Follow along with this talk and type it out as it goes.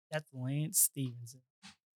That's Lance Stevenson,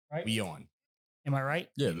 right? We on. Am I right?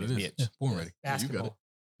 Yeah, it is. Bitch. Yeah, born ready. Yeah, you Basketball. got it.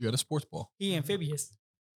 You got a sports ball. He amphibious.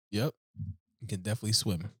 Yep. You can definitely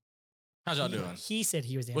swim. How's y'all doing? He said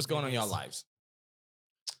he was amphibious. What's going on in y'all lives?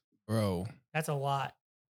 Bro. That's a lot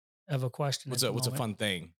of a question. What's a fun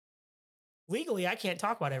thing? Legally, I can't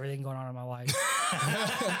talk about everything going on in my life.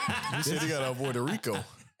 You said you got to avoid a RICO.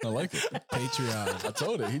 I like it. Patreon. I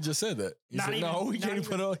told it. He just said that. He Not said, even- no, we not can't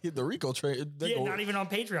even- put on the RICO train. Yeah, not even on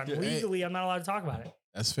Patreon. Yeah, Legally, I'm not allowed to talk about it.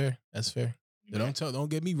 That's fair. That's fair. Don't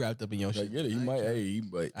get me wrapped up in your I shit. get it. He might.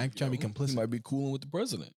 I ain't trying to be complicit. He might be cooling with the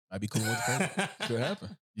president. I'd be cool with the president. Could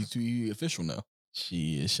happen. He official now.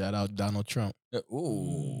 Shit, shout out Donald Trump.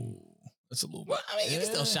 Ooh, that's a little. Well, I mean, you can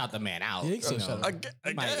still Yeah. shout the man out. Yeah, you can still you know. shout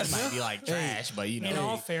him out. It might be like trash, but In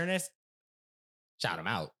all fairness, shout him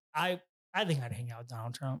out. I think I'd hang out with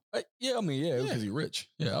Donald Trump. Yeah, I mean, Yeah. because he's rich.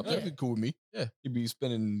 Yeah, Yeah. that'd be cool with me. Yeah. He'd be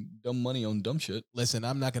spending dumb money on dumb shit. Listen,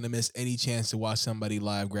 I'm not gonna miss any chance to watch somebody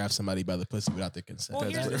live grab somebody by the pussy without their consent. Well,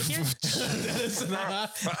 That's here's- That's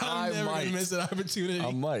not, I'm never might. gonna miss an opportunity.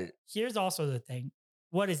 I might. Here's also the thing.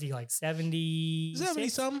 What is he, like 70?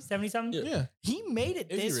 70-something? 70 something? Yeah. He made it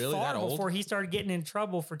Is he this really far that old? before he started getting in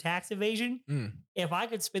trouble for tax evasion. Mm. If I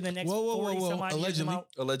could spend the next Whoa, 40 some odd years of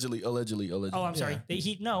Allegedly. my- Allegedly. Oh, I'm sorry.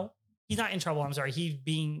 Yeah. No, he's not in trouble. I'm sorry. He's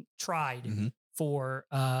being tried Mhm. for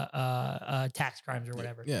tax crimes or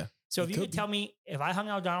whatever. Yeah. So if He you could could be. tell me if I hung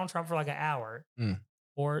out with Donald Trump for like an hour Mm.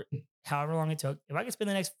 or however long it took, if I could spend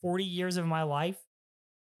the next 40 years of my life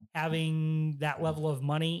having that level of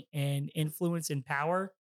money and influence and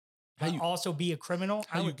power, How but you- also be a criminal,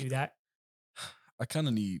 how I you- would do that. I kind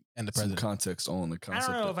of need And the some president. context on the I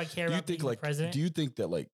concept. don't know of- if I care do you about think being like? the president. Do you think that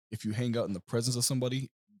like if you hang out in the presence of somebody,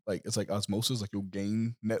 like it's like osmosis, like you'll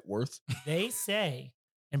gain net worth? They say,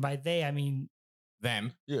 and by they I mean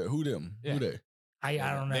Them. Yeah. Who them? Yeah. Who they? I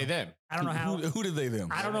don't know. They them. I don't know how. Who did they them?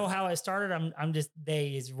 I don't know how it started. I'm just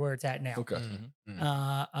they is where it's at now. Okay.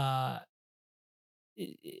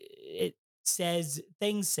 It says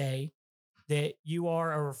things say that you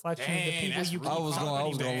are a reflection of the Dang, people that's you rude. keep I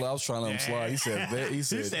was trying to let him slide. He said they. He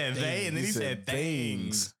said they, and then he said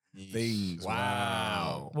things. Things.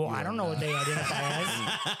 Wow. Well, I don't know what they identify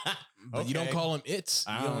as. But you don't Okay. call them it's.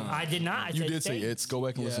 You don't- I did not. I You said did say things. it's. Go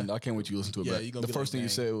back and Yeah. listen. I can't wait till you listen to it Yeah, back. you gonna The be first like, thing you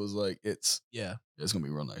dang. said was like it's. Yeah. It's gonna be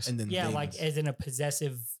real nice. And then Yeah, things. like as in a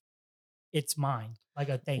possessive. It's mine, like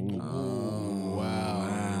a thing. Oh,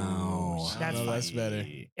 wow. That's No, that's better.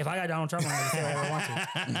 If I got Donald Trump, I'm going to say whatever I want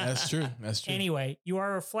to. That's true. That's true. Anyway, you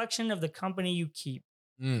are a reflection of the company you keep.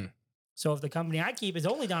 Mm. So if the company I keep is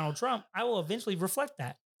only Donald Trump, I will eventually reflect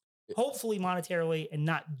that. Hopefully monetarily and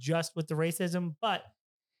not just with the racism, but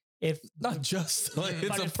if Not just like it's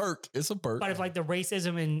But a if- perk. It's a perk. but if like the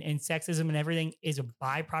racism and sexism and everything is a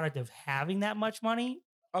byproduct of having that much money,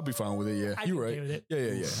 I'll be fine with it. Yeah, I'd be you're okay right. with it.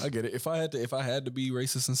 Yeah. I get it. If I had to be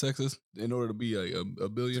racist and sexist in order to be a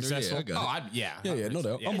billionaire, Successful. yeah, I got it. Yeah. Yeah, no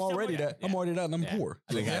doubt. Yeah. I'm already somebody- that. I'm already that, and I'm Yeah. poor.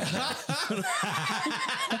 I think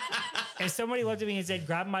So- If somebody looked at me and said,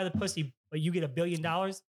 "Grab him by the pussy, but you get $1 billion,"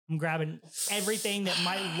 I'm grabbing everything that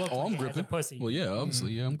might look Oh, like I'm it as a gripping. pussy. Well, yeah,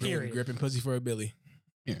 obviously, yeah, I'm Period. gripping. Gripping pussy for a Billy.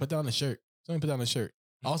 Yeah. Put down the shirt. Somebody put down the shirt.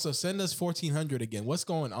 Also, send us 1,400 again. What's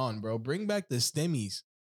going on, bro? Bring back the stimmies.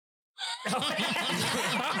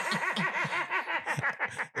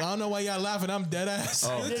 I don't know why y'all laughing. I'm dead ass.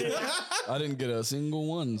 Oh. I didn't get a single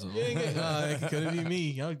one. So. It could be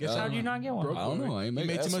me. I guess How'd you not get one? Broke I don't know. I ain't You made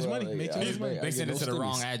too that's much why, money. like, Made too I much ain't money. make- I They ain't sent get it to no the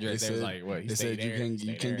wrong stimmies. address. They was like, what? They said you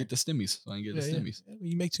can't get the stimmies. So I ain't get the Yeah, stimmies. yeah.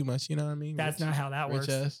 You make too much. You know what I mean? That's Rich- not how that rich works.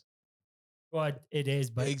 ass. Well, it is,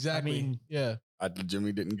 but Exactly. I mean, yeah. I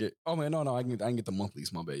legitimately didn't get. Oh man, no, I didn't get the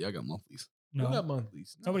monthlies. My bad. Y'all got monthlies. No. no. got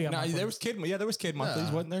monthlies. Nobody got Nah, monthlies. there was kid. Yeah, there was kid monthlies,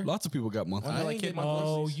 Nah. wasn't there? Lots of people got monthlies. I like ain't kid get monthlies.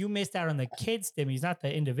 Oh, you missed out on the kid stimmies, not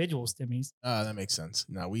the individual stimmies. That makes sense.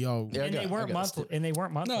 Now we all. Yeah, I and got- they I weren't got a monthly. stip. And they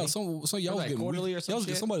weren't monthly. No, so y'all Was was that getting quarterly or some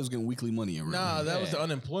shit? Somebody was getting weekly money around. Nah, that was Yeah. the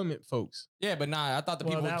unemployment folks. Yeah, but nah, I thought the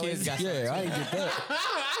Well, people with that kids was- got Yeah, some I ain't too. get that.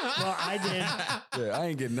 Well, I did. Yeah, I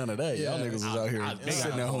ain't getting none of that. Y'all Yeah. niggas was out here I think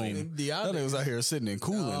sitting I at know. home. Y'all Y'all niggas was out here sitting and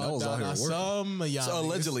cooling. I was out here working. Some of y'all. So niggas,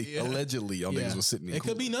 allegedly, yeah. y'all Yeah. niggas was sitting. And It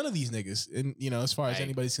could be cooling. none of these niggas, and as far as Hey.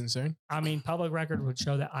 anybody's concerned. I mean, public record would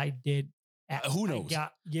show that I did. Who knows?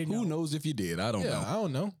 Who knows if you did? I don't know. I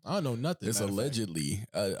don't know. I don't know nothing. It's matter of fact. allegedly.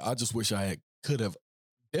 I just wish I could have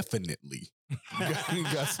definitely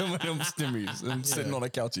got some of them stimmies and sitting on the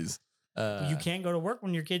couches. You can't go to work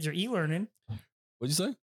when your kids are e-learning. What'd you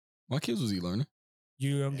say? My kids was e-learning.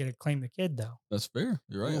 You don't get to claim the kid though. That's fair.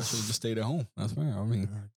 You're right. I should have just stayed at home. That's fair. I mean,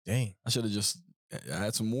 Dang. I should have just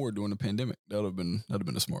add some more during the pandemic. That'd have been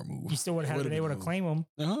a smart move. You still would have Would've been able to been claim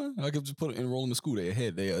them. I could just enroll in the school. They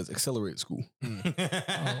ahead. They accelerate school.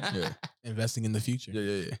 Yeah, Investing in the future.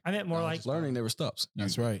 yeah. I meant more No, like just Learning never stops.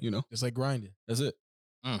 That's right. You know, Just like grinding. that's it.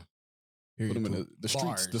 Put Period. them in the streets,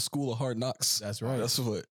 Bars. the school of hard knocks. That's right. That's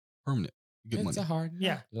what permanent. You get money hard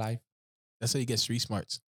Yeah. life. That's how you get street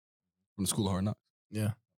smarts. from the school of hard knocks.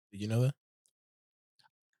 Yeah. Did you know that?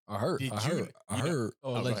 I heard. Did I you- heard. I you know- heard.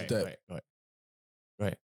 Oh, Go alleged ahead, that- go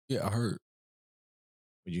ahead. Yeah, I heard.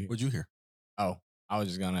 Would you? What'd you hear? Oh, I was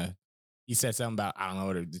just gonna. He said something about I don't know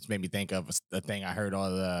what it just made me think of a thing I heard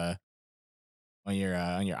on your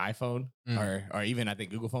iPhone or even I think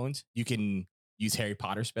Google phones. You can use Harry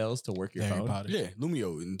Potter spells to work your Harry phone. Potter. Yeah,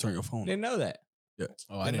 Lumio and turn your phone. Didn't know that.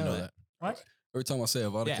 Oh, I didn't know that. what? Every time I say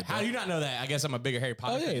Avada Yeah, how do you not know that? I guess I'm a bigger Harry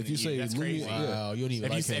Potter. Oh, yeah, fan if than you say that's Lumia- crazy. Yeah. Wow, you don't even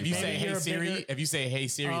If you like say Harry Potter. Maybe Hey you're a Siri, bigger- if you say Hey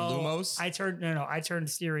Siri Lumos, I turned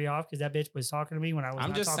Siri off because that bitch was talking to me when I was I'm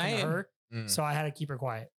not just talking saying. to her. Mm. So I had to keep her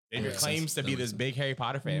quiet. David makes claims sense. to That be makes this sense. big Harry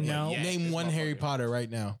Potter fan. No. but Name this one Harry motherfucker- Potter right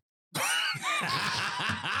now.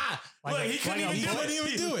 Like Look, a- he couldn't like a even book.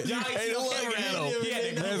 do it. Y'all ain't Hey, see no look camera at angle. him. He had to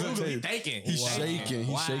Google. He Hesitate. thinking. He's shaking.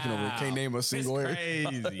 He's shaking over. It. Can't name a single It's area.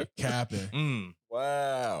 crazy. Capping. Mm.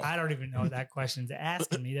 Wow. I don't even know what that question's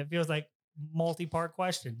asking me. That feels like multi-part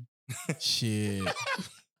question. Shit.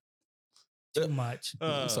 Too much.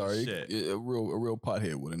 I'm sorry. shit. A real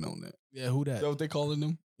pothead would have known that. Yeah, who Is that that? what they calling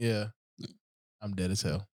them? Yeah. I'm dead as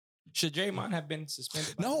hell. Should Draymond have been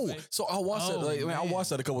suspended? by No. the way? So I watched that. Oh, Like, I man. watched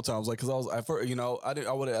that a couple times. Like, cause I was at first, I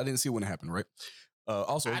didn't see it when it happened. Right.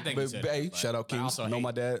 Also, I think but, he said hey, it, shout out but I Kings. also Know hate-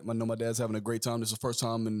 my dad. I know my dad's having a great time. This is the first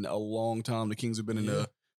time in a long time the Kings have been in the.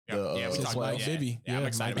 Yeah, the, yeah, we since talked about Mike that. Bibby. Yeah, I'm Yeah,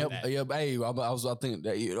 excited Yeah, about that. yeah, but hey, I think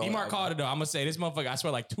that D-Mark called it though. I'm gonna say this motherfucker. I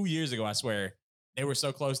swear, like 2 years ago, I swear they were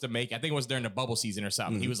so close to make. I think it was during the bubble season or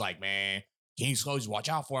something. He Mhm. was like, "Man, Kings close. Watch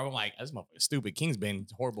out for him." I'm like, "This motherfucker stupid. Kings been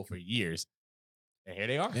horrible for years." And here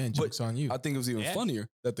they are. Man, joke's on you. I think it was even Yeah. funnier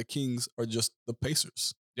that the Kings are just the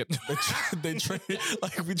Pacers. Yep. They traded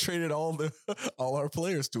like we traded all our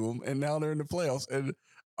players to them, and now they're in the playoffs. And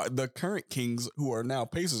the current Kings, who are now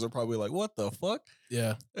Pacers, are probably like, "What the fuck?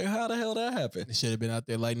 Yeah. Hey, how the hell that happened?" They should have been out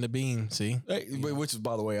there lighting the beam. See? Hey, but which is,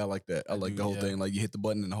 by the way, I like that. I like do, the whole yeah. thing. Like you hit the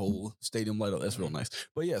button and the whole stadium light up. That's real nice.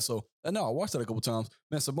 But yeah, so no, I watched that a couple times.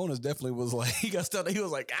 Man, Sabonis definitely was like, he got stuck. He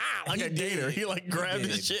was like, like He a gator. did. He like He grabbed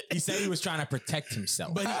did. his shit. He said he was trying to protect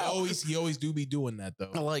himself. But he always do be doing that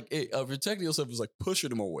though. Like protecting yourself is like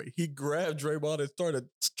pushing him away. He grabbed Draymond and started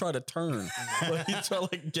try to turn. Like he tried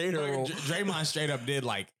like gator roll. Draymond straight up did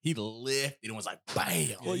like he lifted and was like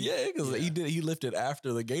bam. Well, yeah, because he lifted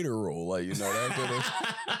after the gator roll. Like after the,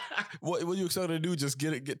 what you excited to do? Just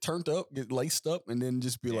get turned up, get laced up, and then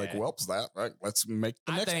just be like, Yeah. "Well, that right, let's make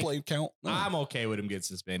the I next think play count." No. I'm okay with him getting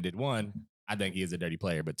suspended. One, I think he is a dirty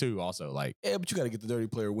player, but two, also like Yeah, but you got to get the dirty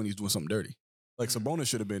player when he's doing something dirty. Like Sabonis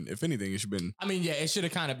should have been, if anything, it should have been. I mean, yeah, it should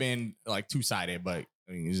have kind of been like two-sided, but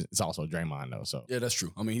I mean, it's also Draymond though. So Yeah, that's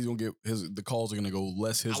true. I mean, he's gonna get the calls are gonna go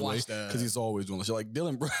less his I way watched, because he's always doing shit. Like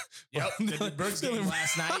Dylan Brooks. yep, the Brooks game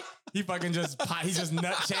last night. He fucking just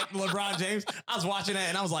nut checked LeBron James. I was watching that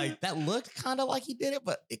and I was like, that looked kind of like he did it,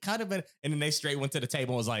 but it kind of been. And then they straight went to the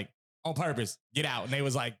table and was like, on purpose, get out. And they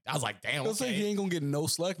was like, I was like, damn. I'll say he Okay. ain't gonna get no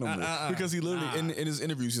slack no more because he literally in his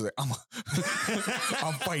interviews he's like,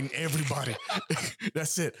 I'm fighting everybody.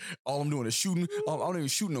 That's it. All I'm doing is shooting. I don't even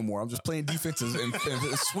shoot no more. I'm just playing defenses and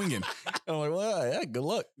swinging. And I'm like, well, yeah, good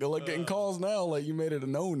luck. Good luck getting calls now. Like you made it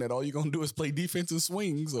known that all you're gonna do is play defense and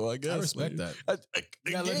swing. So I guess I respect like, that.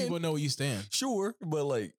 You gotta let again, people know where you stand. sure, but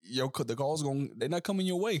like the calls they're not coming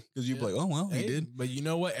your way because you be like, oh well, he Hey, did. But you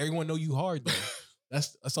know what? Everyone know you hard though.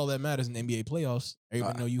 That's all that matters in the NBA playoffs.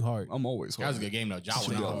 Everyone know you hard. I'm always That was a hard. good game though. Ja Should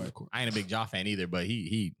went be off. on the court. I ain't a big Ja fan either, but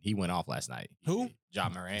he went off last night. Who? Ja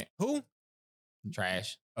Morant. Who?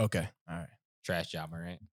 Trash. Okay. All right. Trash Ja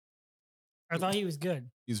Morant. I thought he was good.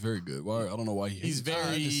 He's very good. Why? I don't know why he. He's hates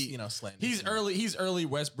it. very slanting. He's early. He's early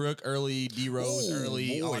Westbrook, early D Rose, Oh,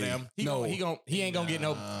 early boy. all them. He No. ain't gonna get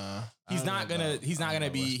no. He's not gonna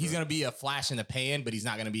be. He's gonna be a flash in the pan, but he's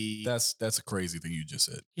not gonna be. That's a crazy thing you just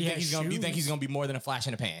said. You think has he's gonna? You think shoes. he's gonna be more than a flash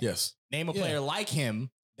in the pan? Yes, Name a Yeah. player like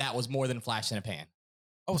him that was more than a flash in a pan.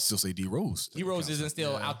 I would still say D Rose. D Rose isn't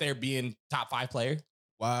still Yeah. out there being top 5 player.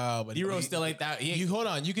 Wow, but D Rose still ain't that. He ain't, You hold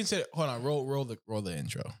on. You can say hold on. Roll the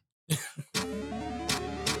intro.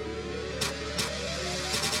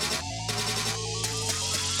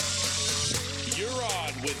 You're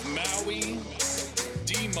on with Maui,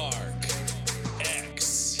 D-Mark,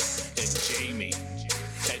 X, and Jamie.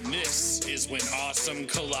 And this is When Awesome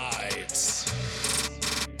Collides.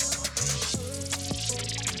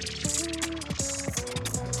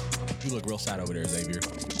 you look real sad over there, Xavier.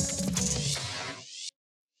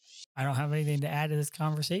 I don't have anything to add to this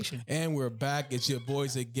conversation. And we're back. It's your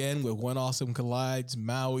boys again with One Awesome Collides,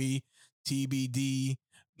 Maui, TBD.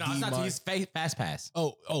 No, it's not. He's Fast Pass.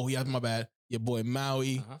 Oh, yeah, my bad. Your boy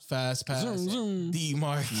Maui, Fast Pass,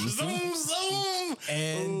 D-Mark, Zoom, zoom.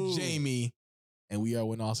 and Jamie. And we are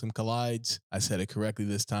When Awesome Collides. I said it correctly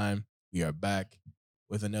this time. We are back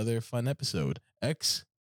with another fun episode. X,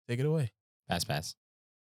 take it away. Fast Pass.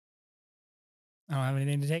 I don't have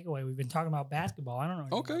anything to take away. We've been talking about basketball. I don't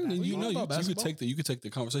know. Okay, anything about then basketball. you could take the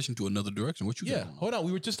conversation to another direction. What you Yeah, got? hold on.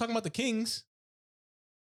 We were just talking about the Kings.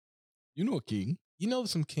 You know a king. You know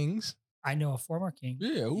some Kings. I know a former king,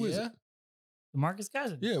 Yeah, who is it? DeMarcus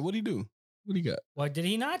Cousins. Yeah, what'd he do? What he got? What did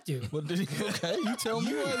he not do? What did he? Okay, you tell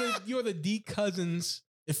me. You are the D Cousins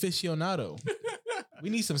aficionado. We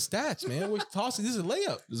need some stats, man. We're tossing. This is a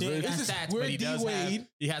layup. We're he D does Wade.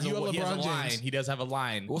 he has you a are he has a LeBron line. James. He does have a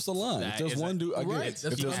line. What's the line? That If there's is one dude, I get right, it. that's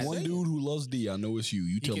If what there's I'm one saying. dude who loves D, I know it's you.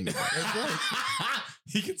 You tell me. That's right.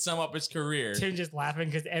 He can sum up his career. Tim just laughing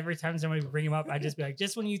because every time somebody would bring him up, I'd just be like,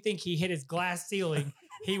 just when you think he hit his glass ceiling,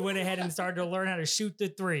 he went ahead and started to learn how to shoot the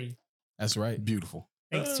three. That's right. Beautiful.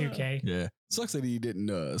 Thanks, 2K. Yeah. Sucks that he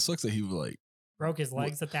didn't. Sucks that he was like, Broke his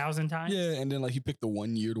legs 1,000 times. yeah, and then like he picked the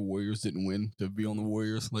 1 year the Warriors didn't win to be on the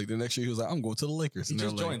Warriors. Like the next year he was like, I'm going to the Lakers. He And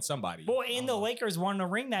just they're like, joined somebody. Well, and the Lakers won a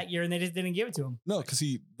ring that year, and they just didn't give it to him, No, because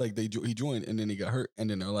he joined and then he got hurt, and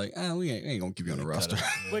then they're like, we ain't gonna keep you on the roster.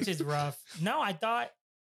 which is rough. No, I thought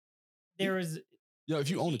there was. Yeah, if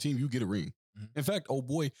you own a team, you get a ring. Mhm. In fact, oh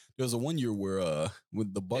boy, there was a 1 year where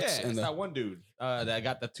with the Bucks yeah, and it's the that one dude that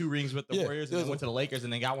got the 2 rings with the Yeah, Warriors and there's then went to the Lakers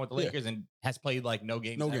and then got one with the Yeah. Lakers and has played like no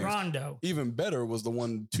games. No ever. games. Rondo. even better was the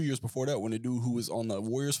one 2 years before that when the dude who was on the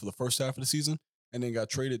Warriors for the first half of the season and then got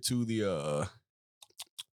traded to the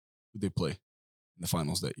who they play in the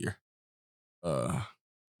finals that year.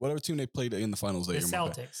 Whatever team they played in the finals that The year. my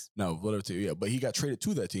bad. Celtics. No, whatever team. Yeah, but he got traded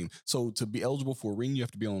to that team. So to be eligible for a ring, you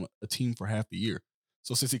have to be on a team for half the year.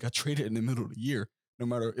 So since he got traded in the middle of the year, no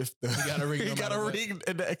matter if the He got a ring he no got a matter what. ring,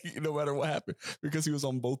 and no matter what happened, because he was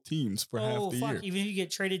on both teams for half Oh, the fuck. year. Even if you get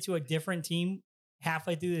traded to a different team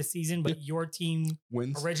halfway through the season, but your team,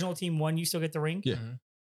 Wins. original team won, you still get the ring? Yeah.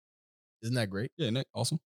 Isn't that great? Yeah, isn't that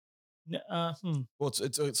awesome? Well, Well,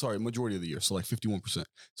 it's sorry, majority of the year, so like 51%.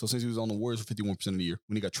 So since he was on the Warriors for 51% of the year,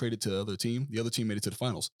 when he got traded to the other team made it to the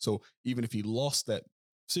finals. So even if he lost that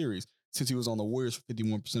series, since he was on the Warriors for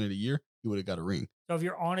 51% of the year, he would have got a ring. So if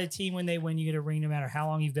you're on a team when they win, you get a ring no matter how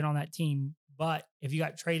long you've been on that team. But if you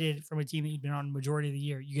got traded from a team that you've been on the majority of the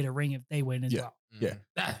year, you get a ring if they win as Yeah. well. Yeah.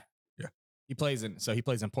 Ah. Yeah. He plays in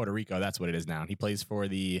Puerto Rico. That's what it is now. He plays for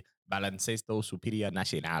the Baloncesto Superior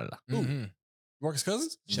Nacional. Mm-hmm. Marcus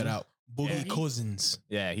Cousins? Shout out. Boogie Yeah, he- Cousins.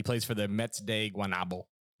 Yeah, he plays for the Mets de Guanabo.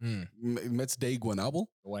 Mets de Guanabo?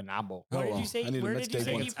 Guanabo. Where did well, you say? I need a Where Mets did you Day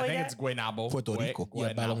say one. he I played think at? it's Guanabo. Puerto Rico.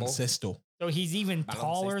 Yeah, baloncesto. So he's even Baloncesto.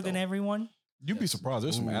 taller than everyone. You'd be surprised.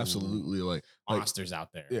 There's some Ooh. absolutely like Monsters out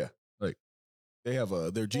there. yeah. They have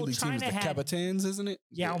their G Well, League team is the China had Capitans, isn't it?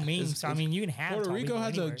 Yao Ming. So I mean, you can have Puerto tall Rico people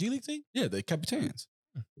has anywhere. a G League team? yeah, the Capitans.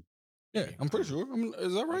 Yeah, I'm pretty sure.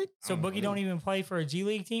 Is that right? So Boogie don't even play for a G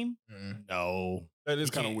League team. No. That is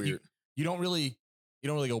You kind of can't- weird. You don't really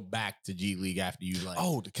go back to G League after you like.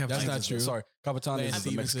 Oh, the Capitans. not is- true. Sorry, Capitans Lance is the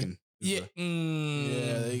Stevenson. Mexican. yeah.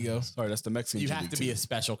 Yeah, there you go. Sorry, that's the Mexican. You G have League to be team. a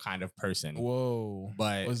special kind of person. Whoa.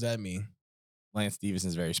 But What does that mean? Lance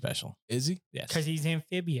Stevenson's very special. Is he? Yes. Because he's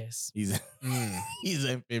amphibious. He's Mm. he's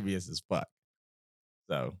amphibious as fuck.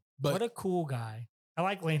 So, But What a cool guy. I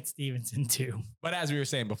like Lance Stevenson too. but as we were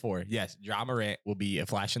saying before, yes, Ja Morant will be a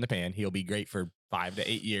flash in the pan. He'll be great for 5 to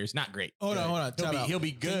 8 years. Not great. hold on, Good. hold on. He'll Time be, out. he'll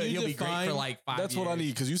be Can good. you He'll be great define- for like 5 That's years. what I need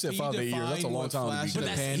because you said Can you 5 to 8 years. That's a define long what time to flash be in But the good.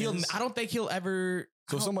 that's, pan he'll, is? I don't think he'll ever.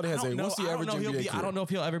 So if somebody has what's the average NBA I career? don't know if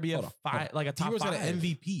he'll ever be a Hold on, hold on. five, like a top D-Rose 5. got an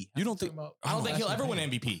MVP. You don't think- I don't think he'll ever win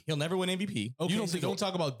MVP. He'll never win MVP. Okay, You don't so think don't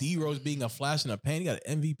talk about D-Rose being a flash in a pan. He got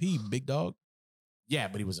an MVP, big dog. Yeah,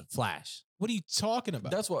 but he was a flash. What are you talking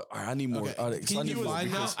about? That's what I need more. Okay. I Can need you more find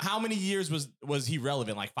because- out? How many years was he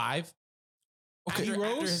relevant? Like 5? Okay,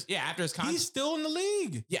 D-Rose? After his contract. He's still in the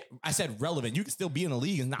league. Yeah, I said relevant. You can still be in the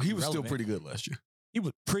league and not. he be was still relevant. pretty good last year. He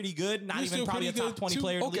was pretty good. Not He was even still probably a pretty top good 20 too.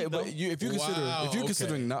 player. In the Okay, league, but though. if you're Wow,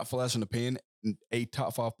 considering okay. not flash in the pan a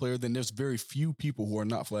top 5 player, then there's very few people who are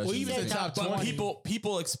not flashing. Well, in even the the pan. top but 20.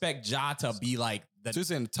 people expect Ja to be like the So you're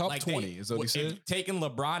saying top like 20 is what he said? Taking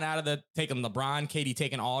LeBron out of taking LeBron, KD,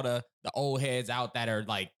 taking all the old heads out that are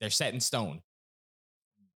like they're set in stone.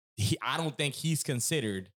 I don't think he's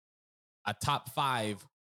considered a top 5,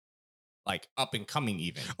 like up and coming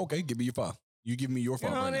even. Okay, give me your 5. You give me your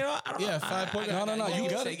 5 right now. I don't Yeah, know. 5 point- No, you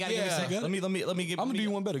got it. Let me give I'm gonna do me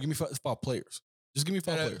you one better. Give me 5 players. Just give me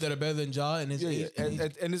 5 players. that are better than Ja and his age.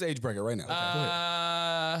 In his age bracket right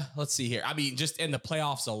now. Let's see here. I mean, just in the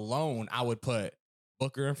playoffs alone, I would put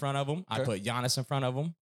Booker in front of him. I'd put Giannis in front of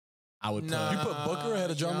him. I would put. You put Booker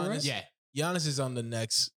ahead of Ja Morant? Yeah. Giannis is on the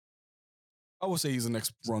next. I would say he's the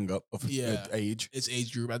next rung up of age. It's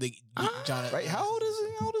age group. I think John. Right? How old is he?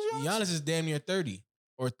 How old is Giannis? Giannis is damn near 30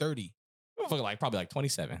 or 30. Like probably like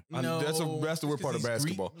 27. No, that's the weird part of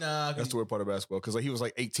basketball. That's the weird part of basketball because he was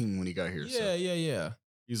like 18 when he got here. Yeah.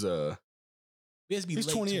 He's he's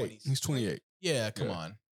 28. 20s. He's 28. Yeah, come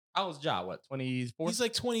on. How was Ja? What, 24? He's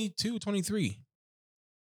like 22, 23.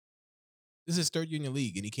 This is his third year in the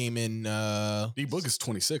league, and he came in. D Book is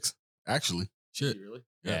 26. Actually, shit. Really?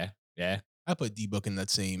 Yeah. I put D Book in that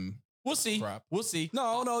same. We'll see. Crap. We'll see.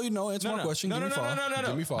 No. It's my question. No.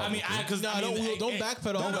 Give me five. I mean, because don't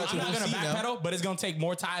backpedal. I'm not gonna backpedal, but it's gonna take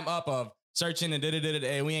more time up of searching and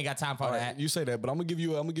and we ain't got time for All that. right, you say that, but I'm gonna give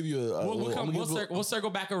you We'll circle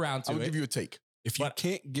back around to I'm it. gonna give you a take. If you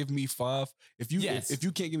can't give me 5, if you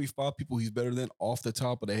can't give me 5 people he's better than off the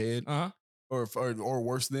top of the head, or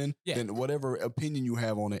worse than, then whatever opinion you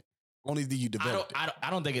have on it, only that you developed. I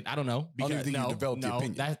don't think it. I don't know. Only that you developed the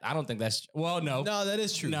opinion. I don't think that's no. No, that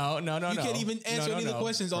is true. No. You can't even answer any of the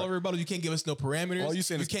questions. All rebuttal. You can't give us no parameters. All you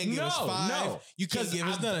saying you can't give us 5. No. You can't give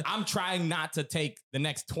us none. I'm trying not to take the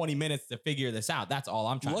next 20 minutes to figure this out. That's all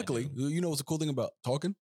I'm trying. Luckily, to do. you know what's the cool thing about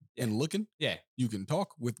talking and looking? Yeah, you can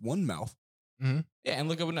talk with one mouth. Mm-hmm. Yeah, and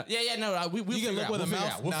look up. No, we'll figure it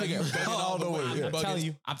out. We'll figure it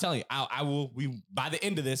out. I'm telling you. I will. By the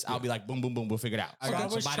end of this, I'll be like, boom, boom, boom. We'll figure it out. I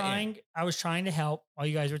was trying to help while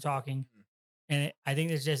you guys were talking, and I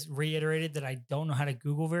think it's just reiterated that I don't know how to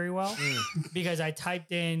Google very well because I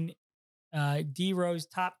typed in D Rose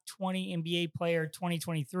top 20 NBA player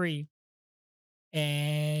 2023,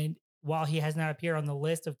 and while he has not appeared on the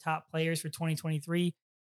list of top players for 2023.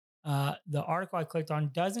 The article I clicked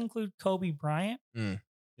on does include Kobe Bryant.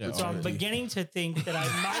 Yeah, so I'm beginning to think that I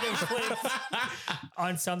might have clicked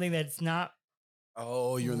on something that's not.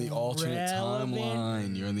 Oh, you're in the alternate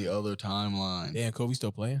timeline. You're in the other timeline. Damn, Kobe's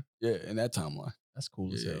still playing? Yeah, in that timeline. That's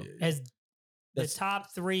cool as hell. As the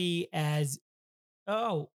top 3 as, who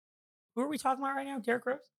are we talking about right now? Derrick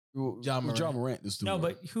Rose? Ja Morant is no,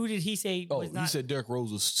 but who did he say was not? He said Derrick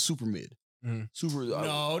Rose was super mid. No.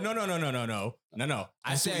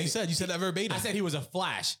 I said you said that verbatim. I said he was a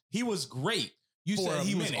flash. He was great. You said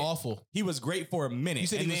he was awful. He was great for a minute. You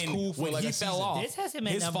said he was cool for when he fell off. This has him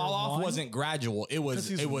at his fall off wasn't gradual. It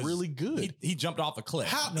was really good. He jumped off a cliff.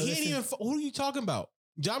 How he ain't even? Who are you talking about?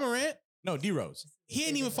 Ja Morant? No, D Rose. He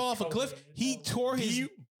ain't even fall off a cliff. He tore his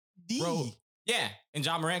D. Bro. Yeah, and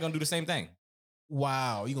Ja Morant gonna do the same thing.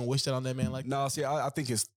 Wow, you gonna wish that on that man like that? No, see, I think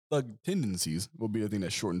his thug tendencies will be the thing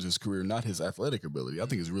that shortens his career, not his athletic ability. I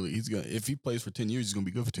think he's gonna if he plays for 10 years, he's gonna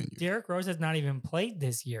be good for 10 years. Derrick Rose has not even played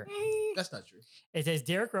this year. That's not true. It says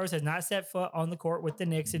Derrick Rose has not set foot on the court with the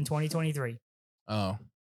Knicks in 2023. Oh,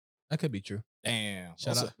 that could be true. Damn.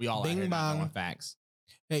 Shut up. We all Bing bong. Facts.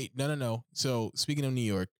 Hey, no. So speaking of New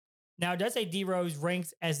York. Now, it does say D Rose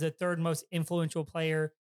ranks as the 3rd most influential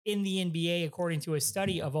player in the NBA according to a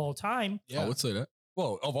study of all time. Yeah. I would say that.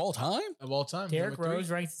 Well, of all time? Of all time. Derrick Rose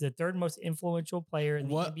ranks as the 3rd most influential player in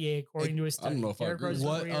the NBA according to a study. I don't know if I agree.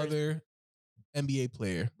 What other NBA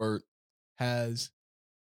player has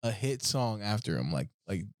a hit song after him like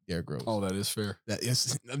Derrick Rose? Oh, that is fair. That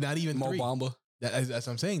is not even Mo 3. Bamba. That's what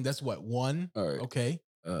I'm saying. That's what, 1? All right. Okay.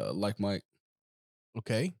 Like Mike.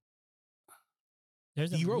 Okay.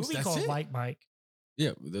 There's a movie called Like Mike.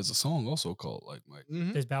 Yeah, there's a song also called Like Mike.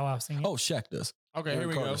 Mm-hmm. Does Bow Wow sing it? Oh, Shaq does. Okay, here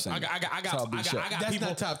we go. I got That's people.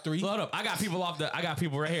 not top 3. Hold up. I got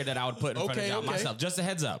people right here that I would put in front of y'all myself. Just a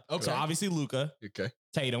heads up. Okay. So obviously Luka. Okay.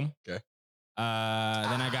 Tatum. Okay. Then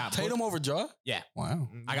I got Tatum over Ja? Yeah. Wow.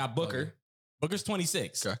 I got Booker. Okay. Booker's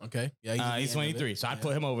 26. Okay. Yeah, he's 23. So I'd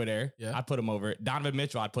put him over there. Yeah. I'd put him over. Donovan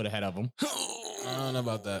Mitchell, I'd put ahead of him. I don't know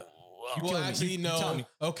about that. Well, actually, no.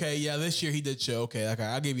 Okay, yeah, this year he did show. Okay,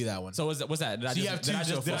 I'll give you that one. So what's that? Did I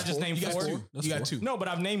just name 4? You got 2. No, but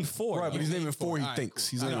I've named 4. Right, but he's naming 4 he thinks.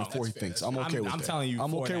 He's naming 4 he thinks. I'm okay with that. I'm telling you,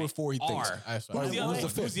 I'm okay with 4 he thinks.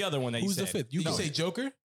 Who's the other one that you said? Who's the 5th? You say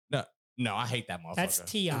Joker? No, I hate that motherfucker. That's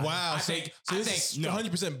T.I. Wow. I think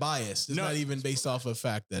 100% biased. It's not even based off of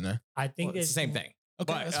fact then, huh? I think it's the same thing.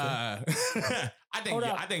 Okay, but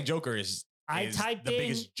I think Joker is the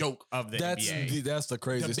biggest joke of the NBA. That's the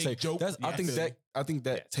craziest take. I think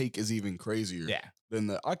that take is even crazier. Yeah.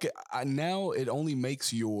 Than now it only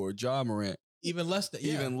makes your Ja Morant even less than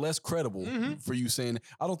even less credible for you saying.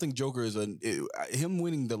 I don't think Joker is him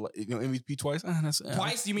winning the MVP twice.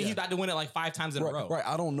 Twice? You mean he's about to win it like 5 times in a row? Right.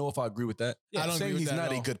 I don't know if I agree with that. I don't saying agree with he's that not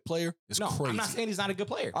at a all. good player is crazy. I'm not saying he's not a good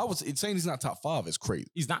player. I was saying he's not top 5 is crazy.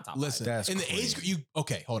 He's not top Listen, That's in the crazy. age group,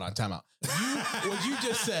 okay, hold on, time out. What you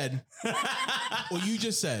just said,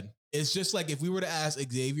 5. it's just like if we were to ask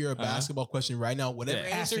Xavier a basketball question right now, whatever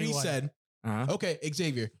Yeah. answer Ask me he what. said, Uh-huh. okay,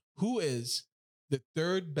 Xavier, who is the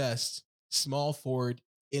 3rd best small forward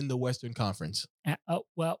in the Western Conference?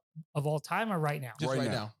 Well, of all time or right now? Just Right right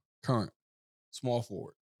now. now. Current small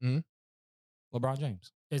forward. LeBron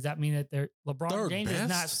James. Does that mean that LeBron Third James is not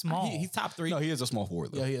best? small? He's top 3. No, he is a small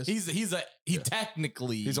forward though. Yeah, he is. He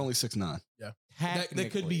technically. He's only 6'9". That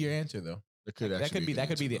could be your answer, though. That could That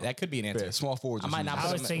could be an answer. Yeah, small forwards. I might not. I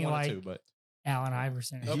put was him at thinking 1 or like- 2, but Allen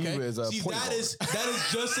Iverson. He Okay. was a See, point that guard. is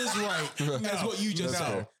just as right as what you just That's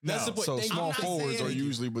said. fair. That's the point. So Thank you. small I'm not forwards saying are he-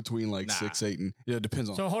 usually between like Nah. 6'8" and it depends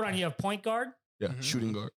on. So hold on, you have point guard. yeah, Mhm.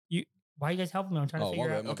 shooting guard. Why are you guys helping me? I'm trying to Oh, figure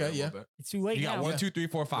my out. bad, my Okay, bad, my yeah. bad. It's too late you got now. 1, 2, 3,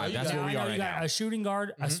 4, 5. Yeah, you That's got- where we I know are you right got now. a shooting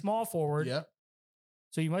guard, a Mhm. small forward. Yep.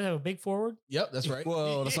 So you must have a big forward. Yep, that's right.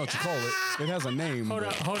 Well, that's not what you call it. It has a name. Hold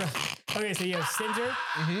but- on. Okay, so you have center.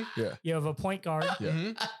 Mm-hmm. You have a point guard. Yeah.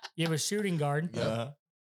 Mm-hmm. You have a shooting guard. Yeah. Uh-huh.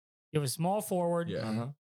 You have a small forward Yeah. Uh-huh.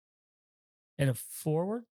 and a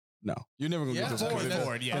forward. No, you're never gonna Yeah, get this. forward, because that's- it-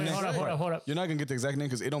 Forward, yeah. Okay, And hold then- up, hold up. You're not gonna get the exact name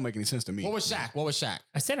because it don't make any sense to me. What was Shaq?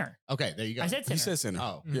 A center. Okay, there you go. I said He center. said center.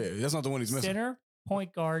 Oh. Yeah, that's not the one he's missing. Center,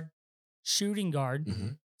 point guard, shooting guard,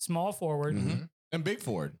 Mhm. small forward. Mhm. And big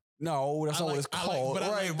forward. No, that's not what it's called.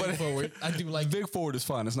 Right, but big forward. I do like big forward is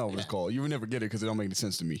fine. That's not what it's called. You would never get it because it don't make any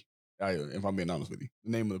sense to me. If I'm being honest with you,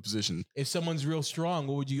 the name of the position. if someone's real strong,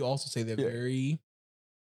 what would you also say? They're Yeah. very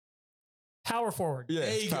Power forward. Yeah, There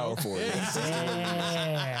it's you go. power forward.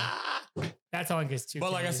 Yeah. That's all it gets too.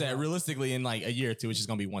 But like I crazy said, about. realistically, in like a year or two, it's just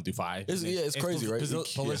gonna be 1 through 5. It's crazy, right?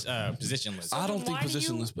 Positionless. I don't then think why do you-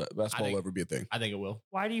 positionless basketball think- will ever be a thing. I think it will.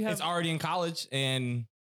 Why do you have? It's already in college, and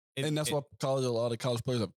And that's why a lot of college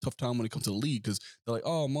players have a tough time when it comes to the league because they're like,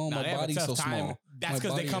 oh, mom, my body's so small. That's My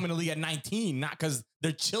because they body- come in the league at 19, not because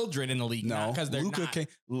they're children in the league. No, because they're Luka not.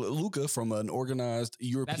 Luka from an organized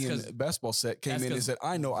European 'cause- basketball set came that's in and 'cause said,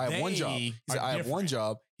 I know I have one job. they He said, are I have one different.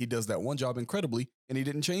 job. He does that one job incredibly, and he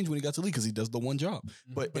didn't change when he got to the league because he does the one job.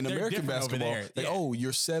 But in they're American different over basketball, there. like, Yeah. oh,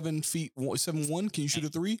 you're 7'1", can you shoot a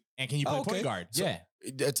three? And can you play Oh, okay. point guard? So- Yeah.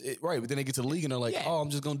 That's it, right. But then they get to the league and they're like, Yeah. oh, I'm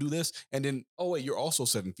just gonna do this, and then oh wait, you're also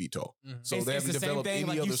 7 feet tall. So It's- they it's haven't the same developed thing, any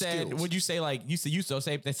like other you said. skills. Would you say like used to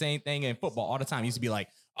say the same thing in football all the time? It used to be like,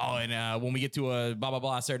 oh, and when we get to a blah blah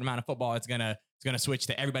blah a certain amount of football, it's gonna switch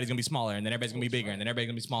to everybody's gonna be smaller, and then everybody's gonna be bigger, and then everybody's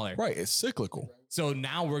gonna be smaller. Right, it's cyclical. So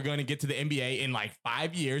now we're gonna get to the NBA in like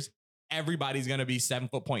 5 years. Everybody's gonna be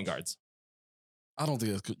 7-foot point guards. I don't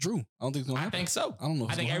think that's true. I don't think it's gonna I happen. think so. I don't know. if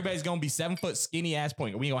I it's think gonna everybody's gonna be 7-foot skinny ass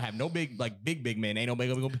point guard. We ain't gonna have no big men. Ain't nobody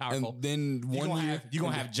gonna be happen. powerful. And then You're one gonna year have, you're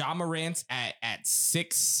gonna have Ja Morant at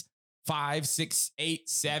 6'5", 6'8",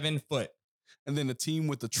 7 foot. and then the team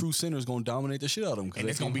with the true center is gonna dominate the shit out of them. And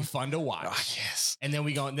it's gonna be fun to watch. yes. And then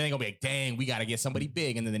they're gonna be like, dang, we gotta get somebody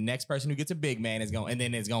big. And then the next person who gets a big man is going, and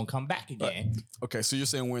then it's gonna come back again. Okay, so you're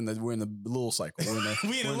saying we're in the little cycle. We're in the,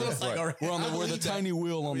 We in a little cycle, right? We're on I the believe that. tiny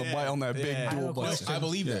wheel on the Yeah. bike on that big Yeah. I have dual a bike. question. I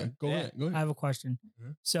believe Yeah, that. Go Yeah. ahead. Go I ahead. have a question.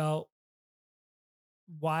 Mhm. So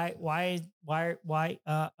why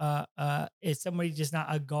is somebody just not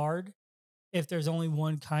a guard if there's only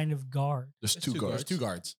one kind of guard? There's There's two two guards. There's 2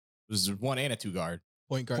 guards. There's 1 and a 2 guard.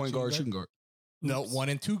 Point guard, Point guard, shooting guard. No, 1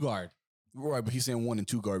 and 2 guard. Right, but he's saying 1 and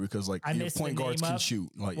 2 guard because like I your missed point the guards name can up. shoot.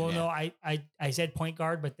 Like Well, Yeah. no, I said point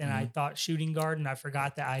guard, but then I thought shooting guard, and I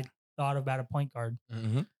forgot that I thought about a point guard.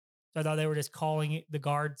 Mm-hmm. So I thought they were just calling it the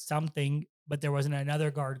guard something, but there wasn't another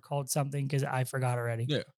guard called something because I forgot already.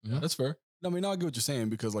 Yeah, that's fair. No, I mean, I get what you're saying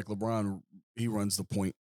because like LeBron, he runs the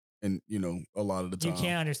point, and a lot of the time You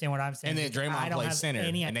can't understand what I'm saying. And then because I Draymond don't plays have center,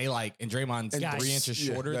 any- and Draymond's Guys, 3 inches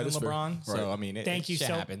yeah, shorter that than is fair. LeBron. Right. So I mean, Thank you shit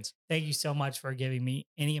so- happens. Thank you so much for giving me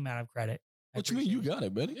any amount of credit. I What you mean? You appreciate it. got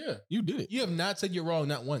it, buddy. Yeah. You did it. You have not said you're wrong,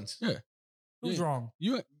 not once. Yeah. Who's Yeah. wrong?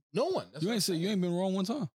 You ain't, No one. That's you what ain't said you ain't been wrong one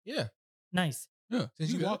time. Yeah. Nice. Yeah,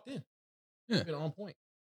 Since you got it. walked in. Yeah. You've been on point.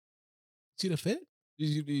 See the fit?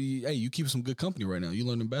 Hey, you keep some good company right now. You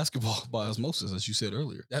learning basketball by osmosis, as you said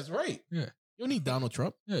earlier. That's right. Yeah. You don't need Donald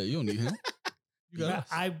Trump. Yeah, you don't need him. You got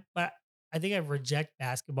But us. I think I reject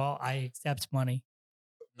basketball. I accept money.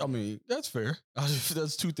 I mean, that's fair.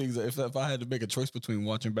 That's two things. If I had to make a choice between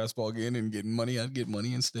watching basketball again and getting money, I'd get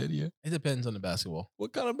money instead. Yeah. It depends on the basketball.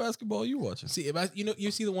 What kind of basketball are you watching? See, if you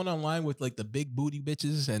see the one online with like the big booty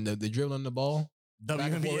bitches and the dribbling the ball.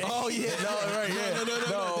 Back and WNBA. forth. Oh yeah, no, right, yeah,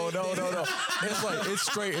 No.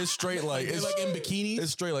 It's straight like It's like in bikinis.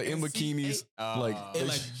 It's straight like in bikinis, like And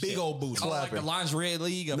like big old boots. Oh, like the clapping. lingerie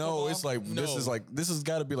league. Of No, football? it's like this has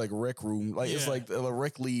got to be like rec room. Like it's Yeah. like a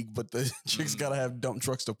rec league, but the chicks got to have dump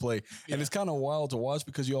trucks to play, and it's kind of wild to watch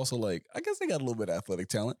because you also like. I guess they got a little bit of athletic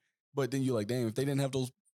talent, but then you're like, damn, if they didn't have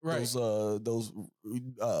those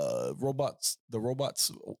robots,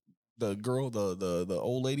 the girl, the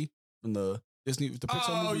old lady from the Disney, the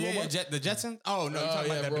Pixar movie, robots. the Jetsons. Oh no, you're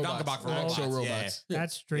talking about the robots. Donkey Oh, robots. Actual Yeah. robots.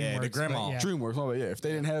 That's Yeah, DreamWorks. the but grandma. yeah. DreamWorks, my bad. Yeah, if they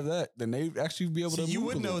didn't have that, then they'd actually be able to. See, you move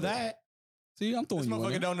wouldn't a know little bit. that. See, I'm throwing This you in motherfucker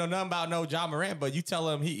there. don't know nothing about no John Morant, but you tell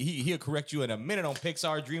him he'll correct you in a minute on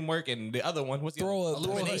Pixar, DreamWorks, and the other one. What's the Throw other? a-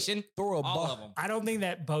 throw a- Illumination? Throw a All bo- of them. I don't think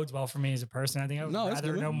that bodes well for me as a person. I think I would No, it's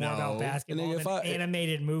rather good. know more No. about basketball if than I-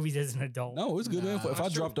 animated movies as an adult. No, it's good, man. Nah, If I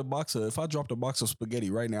that's dropped a box of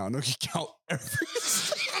spaghetti right now, I know you count every.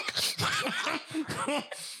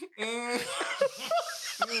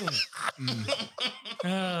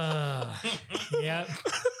 Yep.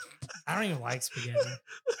 I don't even like spaghetti.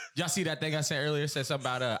 Y'all see that thing I said earlier? Said something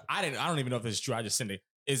about I don't even know if it's true. I just sent it.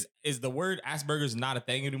 Is the word Asperger's not a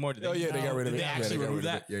thing anymore? Did Oh yeah, they got rid of Did it. they Yeah, actually got remove rid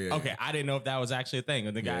of that? it. Yeah. Okay, I didn't know if that was actually a thing.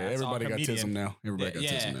 And the guy, Yeah, I saw a everybody got comedian. tism now. Everybody got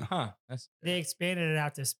tism now. Huh. That's, They expanded it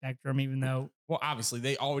out to Spectrum, even though well, obviously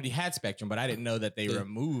they already had Spectrum, but I didn't know that they Yeah.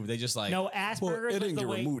 removed. They just like no Well, Asperger's it was didn't the get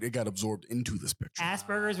way. removed. It got absorbed into the spectrum.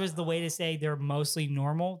 Asperger's was the way to say they're mostly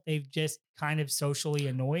normal. They've just kind of socially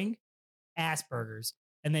annoying. Asperger's,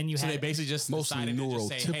 and then you so had they basically just Mostly decided to just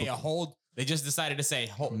say, hey, neurotypical. they just decided to say a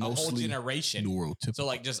whole Mostly generation. Neurotypical. So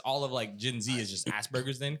like just all of like Gen Z is just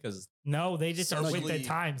Asperger's then because no, they just are with the Socially-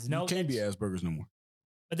 times. No, you can't be that's- Asperger's no more.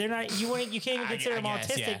 but they're not. You can't even I consider them guess,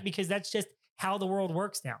 autistic yeah. because that's just how the world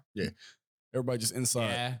works now. Everybody just inside.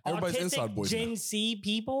 Yeah. Everybody's Autistic inside boys. Gen now. Z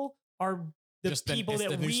people are the Just the- people it's that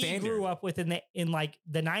the new we standard. grew up with in like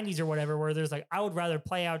the 90s or whatever, where there's like, I would rather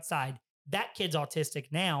play outside. That kid's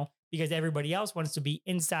autistic now because everybody else wants to be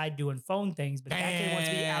inside doing phone things, but that kid wants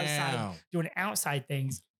to be outside Damn. doing outside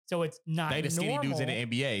things. So it's not They the skinny normal. dudes in the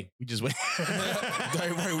NBA. We just wait.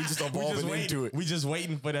 Right, we just evolving into it. We just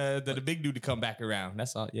waiting for the big dude to come back around.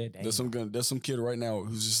 That's all. Yeah, damn. There's some kid right now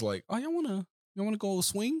who's just like, oh, y'all wanna go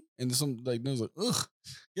swing? And there's some like there's like, ugh,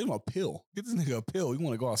 get him a pill. Get this nigga a pill. You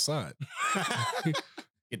want to go outside?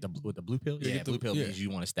 Get the blue pill. Yeah, Yeah, get the- blue pill yeah. means you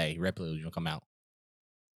want to stay. Red pill, you want to come out.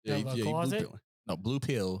 The you blue closet? pilling. No, blue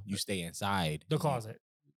pill, you stay inside. The closet.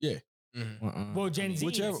 Well, Gen Z.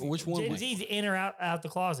 Which one? Gen Z's in or out the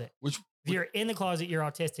closet. Which If you're in the closet, you're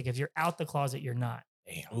autistic. If you're out the closet, you're not.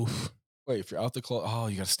 Damn. Oof. wait, if you're out the closet, oh,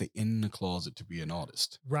 you got to stay in the closet to be an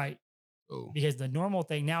artist. Right. Oh, Because the normal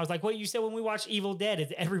thing now is like what you said when we watched Evil Dead.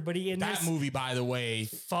 Is everybody in That this? movie, by the way,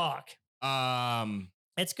 Fuck.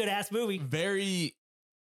 It's a good ass movie. very,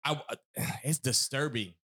 it's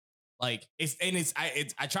disturbing. Like I was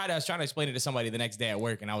trying to explain it to somebody the next day at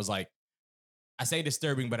work, and I was like, I say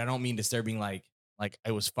disturbing, but I don't mean disturbing like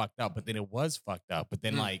it was fucked up, but then it was fucked up, but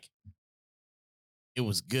then like it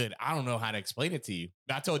was good. I don't know how to explain it to you.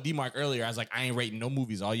 I told D-Mark earlier, I was like, I ain't rating no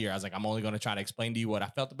movies all year. I was like, I'm only going to try to explain to you what I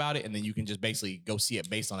felt about it, and then you can just basically go see it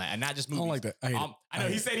based on that, and not just I movies. don't like that. I hate it. I know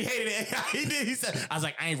he said he hated it. He did. He said, I was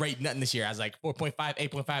like, I ain't rating nothing this year. I was like, 4.5,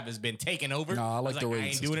 8.5 has been taken over. Nah, I like was the I rating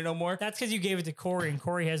ain't system. doing it no more. That's because you gave it to Corey, and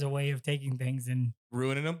Corey has a way of taking things and.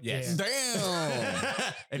 Ruining them? Yes. Yeah.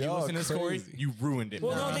 Damn. If you Y'all listen to this story, crazy. you ruined it.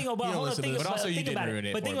 Well, bro. no, think about You don't hold on, listen to think this. about, But also you think didn't about ruin it.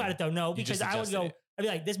 it. But think about it though, no, You just because I would adjusted go, it. I'd be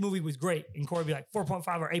like, this movie was great, and Corey would be like 4.5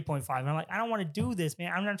 or 8.5, and I'm like, I don't want to do this,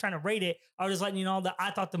 man. I'm not trying to rate it. I was just letting you know that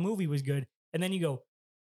I thought the movie was good, and then you go,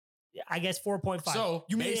 I guess 4.5. So,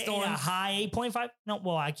 you mean based it in a on- high 8.5? No,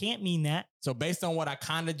 well, I can't mean that. So based on what I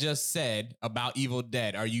kind of just said about Evil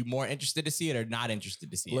Dead, are you more interested to see it or not interested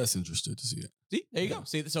to see it? Less interested to see it. See, there you go.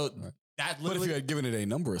 See, so Right. that But if literally. you had given it a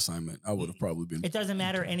number assignment, I would have probably been. It doesn't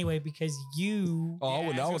matter anyway because you. Oh, I Yeah,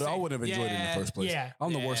 would. I I was would. gonna I say, would have enjoyed it in yeah, the first place. yeah.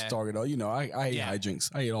 I'm the worst Yeah. target. I hate Yeah.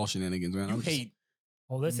 hijinks. I hate all shenanigans, man. you I'm just- hate.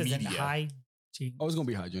 Well, this isn't media. high. Oh, it's gonna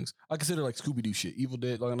be hijinks. I consider like Scooby Doo shit. Evil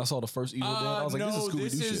Dead. Like when I saw the first Evil Dead, I was like, this is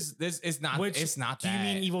Scooby Doo shit. This is not. Which- it's not Do that.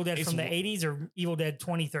 you mean Evil Dead It's from the w- 80s or Evil Dead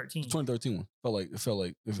 2013? 2013 one. It felt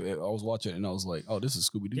like if I was watching it and I was like, oh, this is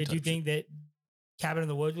Scooby Doo. Did you think that Cabin in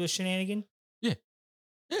the Woods was shenanigan? Yeah.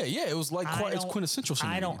 It was like it's don't- quintessential I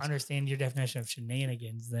shenanigans. don't understand your definition of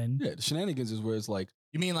shenanigans then. Yeah, the shenanigans is where it's like,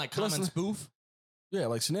 You mean like common Listen- spoof? yeah,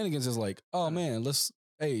 like shenanigans is like, oh man, what's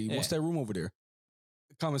Yeah. that room over there?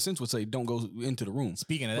 Common sense would say, don't go into the room.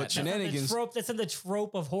 Speaking of But that, That's not the shenanigans- trope. That's not the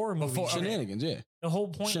trope of horror movies. Before- okay. Shenanigans, yeah. The whole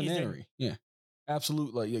point is that Shenanery, yeah.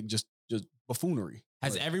 Absolute, like, just just buffoonery.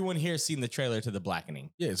 Has Like, everyone here seen the trailer to The Blackening?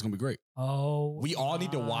 yeah, it's gonna be great. Oh, We all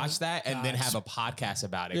need to my watch that and then gosh. have a podcast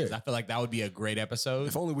about it because Yeah. I feel like that would be a great episode.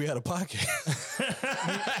 If only we had a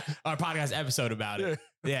podcast. Our podcast episode about it.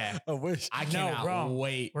 Yeah. I wish. I No, cannot bro.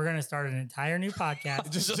 wait. We're gonna start an entire new podcast.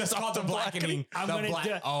 Just called The Blackening. I'm The gonna Black-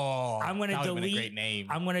 do- oh, I'm gonna that would've been a delete- great name.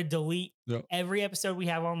 I'm gonna delete Yep. every episode we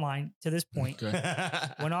have online to this point. Okay.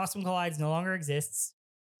 When Awesome Collides no longer exists,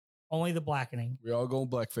 only The Blackening. We all going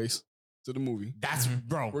blackface to the movie. That's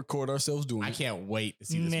bro. Record ourselves doing I it. can't wait to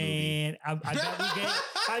see this movie. Man, I bet we get.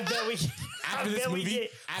 I bet we. After I this bet we movie,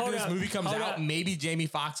 get- after hold this up, movie comes hold out, up. maybe Jamie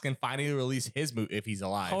Foxx can finally release his movie if he's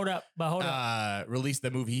alive. Hold up, Release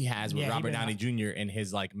the movie he has with Yeah, he Robert better Downey Jr. and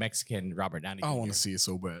his like Mexican Robert Downey Jr. I want to see it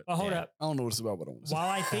so bad. But hold Yeah. up. I don't know what it's about, but I want to see While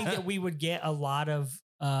I think that we would get a lot of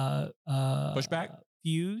Pushback?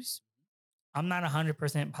 views, I'm not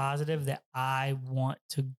 100% positive that I want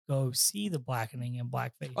to go see The Blackening in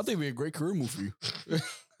blackface. it. I think it'd be a great career move for you.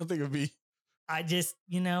 I think it'd be. I just,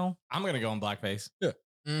 I'm gonna go in blackface.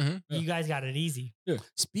 Mm-hmm. Yeah. you guys got it easy.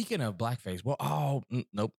 Speaking of blackface, well,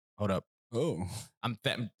 nope. Hold up. Oh,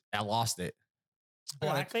 I lost it.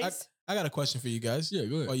 Blackface? I got a question for you guys. yeah,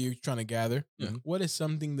 go ahead. While you're trying to gather, Yeah. what is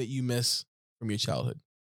something that you miss from your childhood?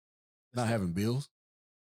 Not having bills.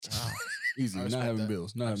 Easy. I Not respect having that.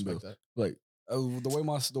 bills. I Not having respect bills. that. Like the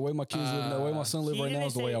way my kids live, the way my son live He right now didn't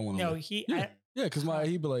is the way say- I want to No, live. he. Yeah, because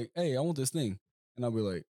he'd be like, "Hey, I want this thing," and I'll be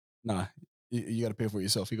like, "Nah, you got to pay for it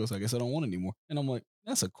yourself." He goes, "I guess I don't want it anymore," and I'm like,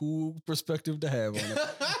 "That's a cool perspective to have on it."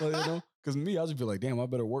 Like, because me, I'll just be like, "Damn, I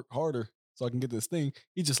better work harder so I can get this thing."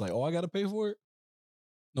 He's just like, "Oh, I got to pay for it."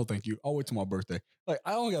 No, thank you. I'll wait till my birthday. Like,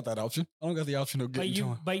 I don't got that option. I don't got the option of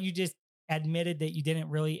getting. But you just admitted that you didn't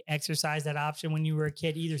really exercise that option when you were a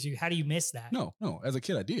kid either. So how do you miss that? No. As a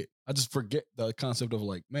kid, I did. I just forget the concept of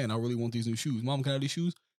like, man, I really want these new shoes. Mom, can I have these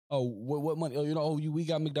shoes? Oh, what money? Oh, we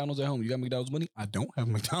got McDonald's at home. You got McDonald's money? I don't have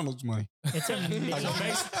McDonald's money. It's a So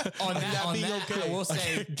based on that, I will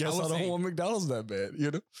say, Guess I don't want McDonald's that bad.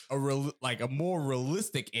 You know, a more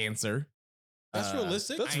realistic answer. That's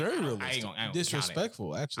realistic. that's very realistic. I ain't gonna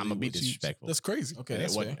Disrespectful, actually. I'm gonna be what you- disrespectful. That's crazy. Okay, And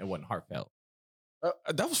that's fair. it wasn't heartfelt.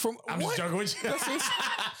 That was from. I'm what? just joking with you.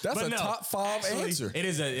 That's But a top 5 actually, answer.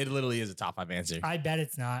 It literally is a top 5 answer. I bet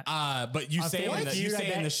it's not. But you I feel saying like you I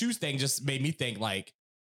saying bet- the shoes thing just made me think like,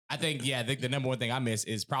 I think the number one thing I miss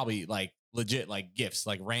is probably like legit like gifts,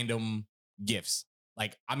 like random gifts.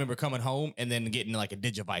 Like I remember coming home and then getting like a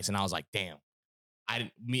Digivice, and I was like, damn,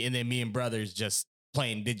 me and brothers just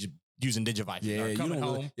playing using Digivice. Yeah, or you coming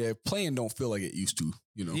don't. home. Yeah, playing don't feel like it used to.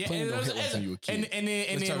 You know, Yeah, playing and don't it hit was- like when you were a kid. And then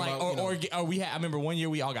Let's like talk about, or we had. I remember one year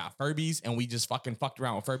we all got Furbies and we just fucking fucked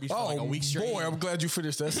around with Furbies for like a week straight. boy, I'm glad you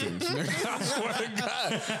finished that sentence. Nigga. I swear to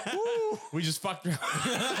God. Woo. We just fucked around.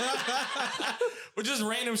 With just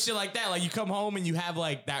random shit like that. Like you come home and you have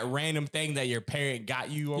like that random thing that your parent got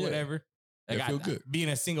you or Yeah. whatever. Like, Yeah, feel good. Being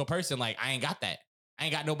a single person, like I ain't got that. I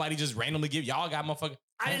ain't got nobody just randomly give. Y'all got motherfucker.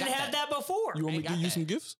 I ain't didn't got have that before. You want me Ain't to give got you that. some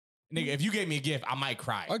gifts? Nigga, if you gave me a gift, I might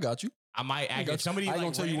cry. I got you. I might I act. got If somebody I ain't like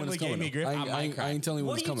gonna tell you when randomly it's gave coming. me a gift, I might I cry. ain't telling you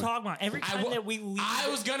when What it's are you coming. talking about? Every time that we leave, I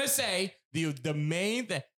was gonna say the main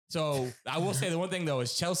thing. So I will say the one thing though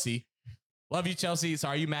is Chelsea. Love you, Chelsea.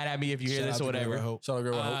 Sorry you mad at me if you hear Shout this out or to Great whatever. White Hope. Shout out,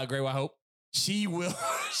 girl. I hope. Great White Hope. She will.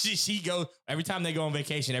 she goes every time they go on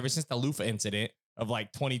vacation. Ever since the loofah incident of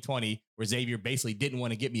like 2020, where Xavier basically didn't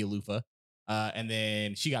want to get me a loofah, and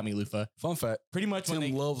then she got me a loofah. Fun fact: Pretty much when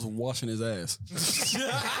Tim they. loves washing his ass.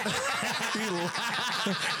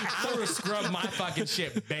 I would scrub my fucking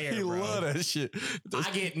shit bare, He bro. love that shit.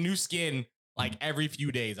 I get new skin like every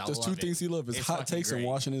few days. I There's love two it. things he loves: his It's hot fucking takes and great.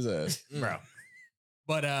 washing his ass. bro.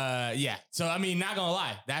 But yeah. So I mean, not gonna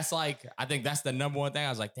lie, that's like I think that's the number one thing. I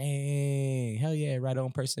was like, dang, hell yeah, right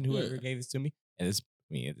on person, whoever Yeah. gave this to me. And it's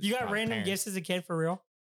it's you got probably random parents. gifts as a kid for real?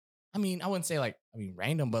 I mean, I wouldn't say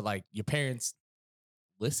random, but like your parents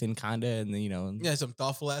listen kinda, and then Yeah, some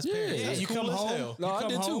thoughtful ass Yeah, parents. yeah, That's you cool come as home. hell. No, you I come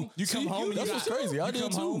did home, too. You See, come home and you that's got, what's crazy. I you did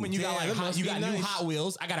come too. home and you got Yeah, like that must you be got new nice. Hot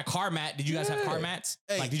Wheels. I got a car mat. Did you guys have Yeah. car mats?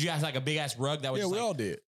 Hey. Like, did you guys like a big ass rug that was Yeah, just we like, all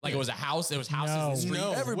did. like it was a house? There was houses in the street. No.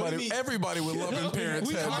 What do Everybody, you mean? everybody with loving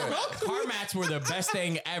parents had that. Car mats were the best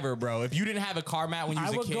thing ever, bro. If you didn't have a car mat when you I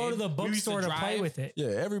was a would kid, go to the we used bookstore to play drive. with it. Yeah,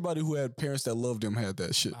 everybody who had parents that loved them had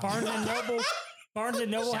that shit. Barnes and Noble. Barnes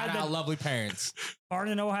and Noble Shout had out the lovely parents. Barnes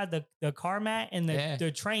and Noble had the car mat and Yeah.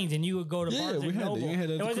 the trains, and you would go to Yeah, Barnes we and had that. Noble. You had that at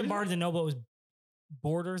It the wasn't crib? Barnes and Noble. It was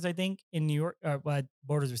Borders, I think, in New York. But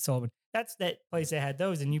Borders was Sullivan. That's that place that had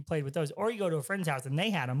those, and you played with those. Or you go to a friend's house and they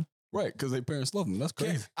had them. Right, because their parents loved them. That's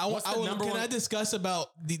crazy. What's the number Can one- I discuss about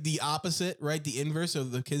the opposite, right? The inverse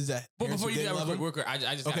of the kids that. But parents before who you do didn't that, love real quick, them?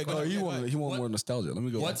 I just Okay, got a go Oh, question. he want What- more nostalgia. Let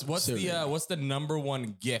me go. What's serious. the number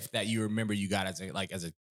one gift that you remember you got as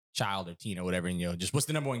a child or teen or whatever, and just what's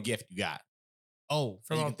the number one gift you got? Oh,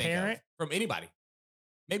 From you a can think of. parent? From anybody.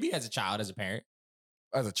 Maybe as a child, as a parent.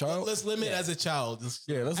 As a child? let's limit as a child.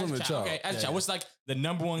 Yeah, let's As a limit child. Okay, as a Yeah. child. What's like the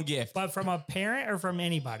number one gift? But from a parent or from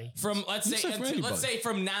anybody? From let's You say said from let's anybody. say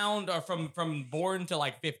from now or from born to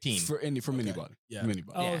like 15. From anybody. Yeah. From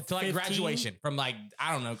anybody. Oh, Yeah, to like 15? graduation. From like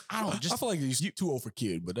I don't know. I feel like you're too old for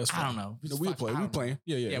kid, but that's fine. I don't know. No, we Fuck, play. I We don't know. playing.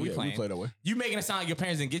 Yeah, we we playing. play that way. You making it sound like your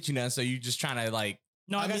parents didn't get you nothing, so you just trying to like.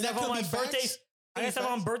 No, I, I got mean, that stuff on could my be facts. birthdays. I got Could be stuff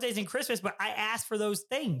on facts. birthdays and Christmas, but I asked for those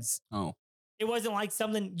things. Oh. It wasn't like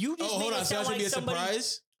something you just Oh, made hold it on. So sound that should like be a somebody.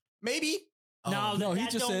 surprise? Maybe. No, No, he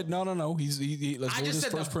that just don't- said no. He let's I go with just his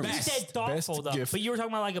said first the You premise. best. said thoughtful Best though, gift. but you were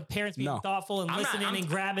talking about like a parents being No. thoughtful and I'm not- listening I'm- and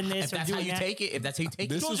grabbing this If or that's how doing you that. take it, if that's how you take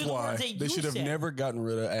This it. Those is are the why words that they you should have said. never gotten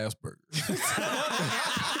rid of Asperger's.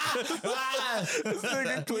 This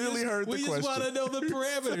nigga clearly heard the We just question. want to know the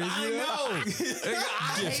parameters. I you know.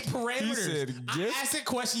 I hate parameters. He said I gift. asked a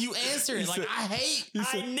question, you answer it. He Like said- I hate.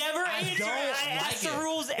 I never I answer. don't I like ask it. the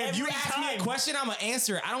rules If every you ask time. me a question, I'm gonna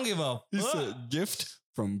answer it. I don't give a. He said gift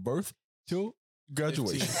from birth till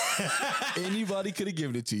graduation. Anybody could have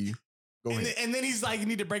given it to you. Go And ahead. then he's like, you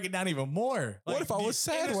need to break it down even more. What Like, if I was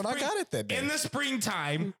in sad the when I got it that day? In the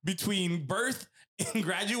springtime between birth and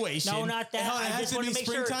graduation. No, not that. Hell, it I has just to want be to make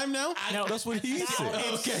sure. springtime now? No, That's what he Stop.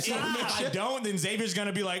 said. Okay, so Stop. if I don't, then Xavier's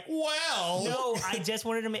gonna be like, well, No, I just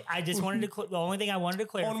wanted to make. I just wanted to. The only thing I wanted to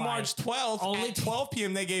clarify. on March 12th, Only at 12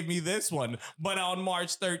 p.m., they gave me this one. But on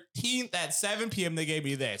March 13th at 7 p.m., they gave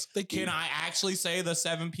me this. Thank you. Can I actually say the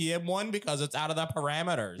 7 p.m. one? Because it's out of the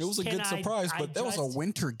parameters. It was a Can good I- surprise, I but that was just- a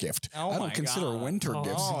winter gift. Oh I my don't consider God. winter Oh,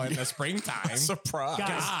 gifts in the springtime. a surprise. Guys,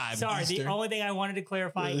 God, sorry. Easter. The only thing I wanted to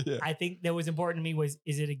clarify, Yeah. I think that was important to me was: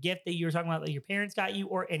 is it a gift that you were talking about that your parents got you,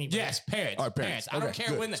 or anybody? Yes, parents. All right, parents. I don't Okay, care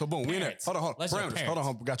good. when. So boom, we in there. parents. Hold on. Let's go Parameters. parents. Hold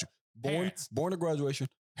on. Got you. Parents. Born to graduation.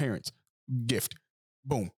 Parents. Gift.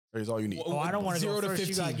 Boom. There's all you need. Oh, I don't want to 0 go to first.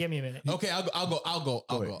 You gotta 15. give me a minute. Okay, I'll go.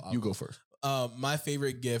 Go ahead. You go first. My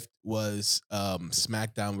favorite gift was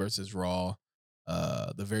SmackDown versus Raw,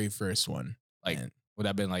 the very first one. Like, And- would that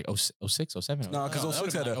have been like 06, 07? No, because that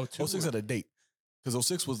 06 had would've a been like 06 had a date. Because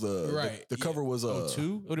 06 was the Right, the yeah. cover was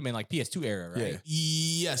 02? It would have been like PS2 era, right?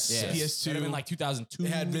 yes, Yeah. PS2. It would have been like 2002. It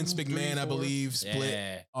had Vince 3, McMahon, I 4. believe, split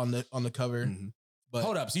Yeah. on the cover. Mhm. But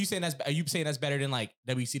Hold up. So are you saying that's better than like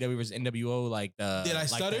WCW versus NWO? Like the Did I like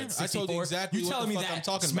stutter? the I told you 64? exactly You what telling the me fuck that I'm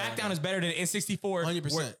talking about SmackDown right is better than N64?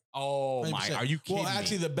 100%. Where- Oh my! 100%. Are you kidding Well,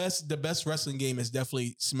 actually, me? the best wrestling game is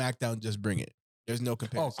definitely SmackDown. Just Bring It. There's no Oh,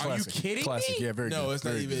 comparison. Are you classic. kidding Classic. me? Yeah, very good. no, it's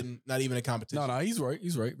not Very good. even a competition. No, he's right.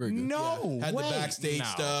 He's right. Very good. No, Had the way. backstage No.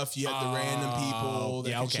 stuff. You had the random people that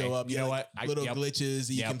yeah, can okay. show up. You know had, what? little Yep. glitches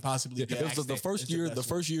that you Yep. can possibly It get. was the backstage first is the year. best The one.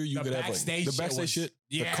 first year you The could have like backstage the shit backstage was- shit.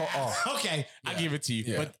 Yeah. The oh, Okay, I Yeah. give it to you.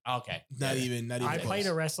 Yeah. But okay, Not even. I played a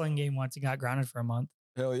close. wrestling game once and got grounded for a month.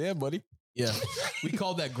 hell yeah, buddy. Yeah, we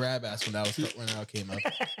called that grab ass when that came up.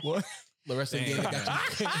 What? The wrestling game that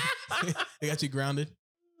got you, they got you grounded.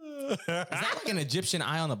 Is that like an Egyptian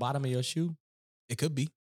eye on the bottom of your shoe? It could be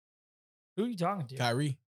Who are you talking to?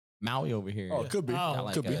 Kyrie. Maui over here. Oh, it could be. Oh. Got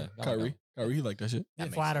like Could be. a- got like Kyrie. Kyrie, he like that shit. That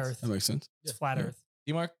makes Flat sense. Earth. That makes sense. It's flat Yeah. Earth.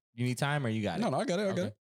 D-Mark, you need time or you got it? No, I got it. I got Okay.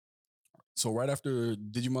 it. So right after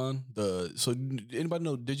Digimon, anybody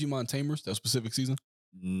know Digimon Tamers, that specific season?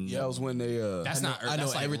 Yeah, that was when they That's I know- not. I know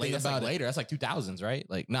that's like everything late, that's like about it. later. That's like 2000s, right?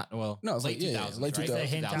 Like not well. no, it's late like 2000s. late right? 2000s.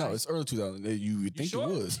 Hentai. No, it's early 2000s. You would think sure?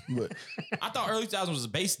 it was, but I thought early 2000s was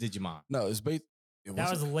base Digimon. no, it's based. It That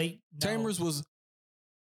was wasn't. late. No. Tamers was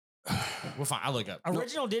Well, fine. I'll look up.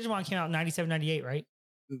 Original Digimon came out in 97, 98, right?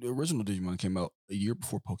 the original Digimon came out a year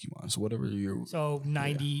before Pokemon. So whatever year. So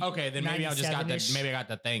 90. Okay, then maybe I just got the 97-ish. maybe I got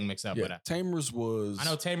the thing mixed up. yeah, But Tamers was. I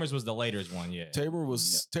know Tamers was the later one. Yeah, Tamers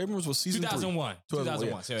was season 2001. 2001.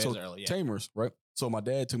 yeah. So it was early. Yeah. Tamers, right? So my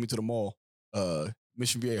dad took me to the mall,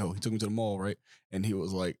 Mission Viejo. He took me to the mall, right? And he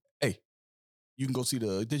was like, "Hey, you can go see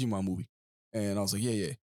the Digimon movie." And I was like,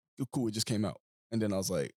 "Yeah. Cool, it just came out." And then I was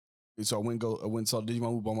like, so I went and saw the Digimon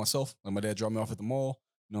movie by myself. Like my dad dropped me off at the mall.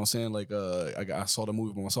 You know what I'm saying? Like I saw the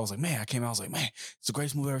movie by myself. I was like, man, I came out. I was like, man, it's the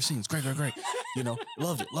greatest movie I've ever seen. It's great. You know,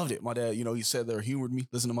 loved it. My dad, he sat there, humored me,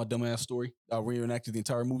 listened to my dumbass story. I reenacted the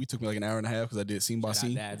entire movie. Took me like an hour and a half because I did scene by Shout out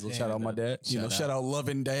scene. dads. Shout out my dad. Shout out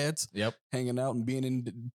loving dads, Yep. hanging out and being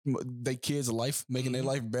in they kids' life, making their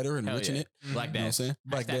life better, Hell enriching yeah. it. Black You know what I'm dads. saying?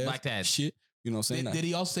 Hashtag black dads. Shit. You know what I'm saying? Did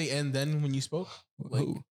he also say "and then" when you spoke? Like,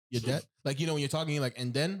 Who? your dad, like when you're talking, like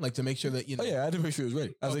 "and then," like to make sure that you know. Oh yeah, I had to make sure it was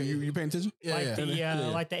ready. I was like, Okay. you paying attention? yeah, like yeah. the Yeah.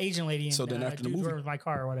 like the Asian lady in So then after the Dudes, movie- Where Was My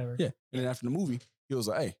Car or whatever. Yeah. And then after the movie, he was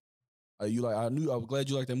like, hey, I was glad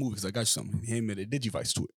you liked that movie because I got you something. He made a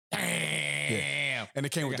Digivice to it. Damn. and it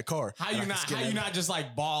came with the car. How you not just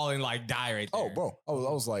like ball and like die right there? Oh, bro, I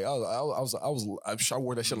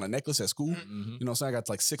wore that shit on a necklace at school. Mm-hmm. You know what I'm saying? I got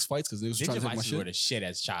like 6 fights because they was trying to take my shit. Were the shit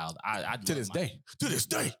as a child. To this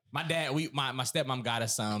day. My dad, my stepmom got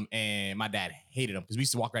us some, and my dad hated them because we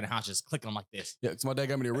used to walk around the house just clicking them like this. Yeah, because my dad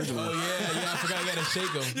got me the original. Oh yeah, I forgot you gotta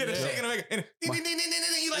shake them. Yeah, shaking them, and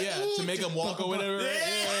to make them walk or whatever.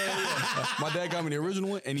 Yeah. My dad got me the original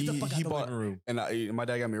one, and he bought. And my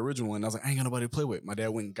dad got me the original one. And I was like, I ain't got nobody to play with. My dad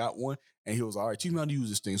went and got one, and he was like, all right, teach me how to use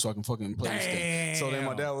this thing so I can fucking play this thing. So then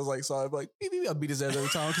my dad was like, so I'd be like, beep, beep, I'll beat his ass every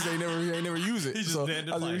time because they never use it.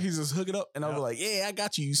 He's just hook it up, and I'll be like, yeah, I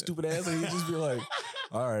got you, you stupid ass. And he'd just be like,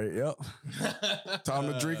 all right, yep,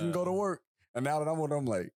 time to drink and go to work. And now that I'm older, I'm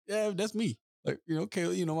like, yeah, that's me. Like, you know,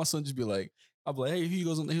 okay, you know, my son just be like, I'll be like, hey,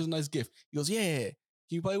 here's a nice gift. He goes, yeah, can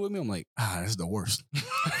you play with me? I'm like, this is the worst.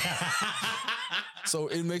 So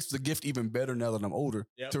it makes the gift even better now that I'm older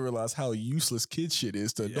to realize how useless kid shit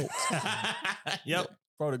is to adults. Yep.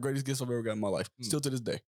 Probably the greatest gifts I've ever got in my life. Still to this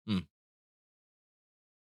day.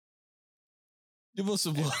 Give us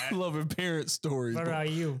some loving parent stories. What about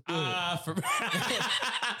you?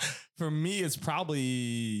 For me, it's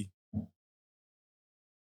probably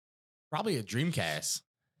a Dreamcast.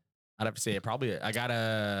 I'd have to say it. I got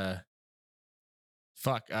a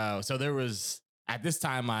so there was at this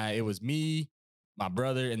time it was me, my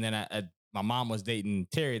brother, and then my mom was dating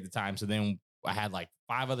Terry at the time. So then I had like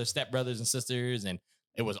 5 other stepbrothers and sisters, and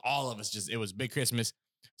it was all of us. It was big Christmas.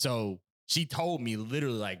 So she told me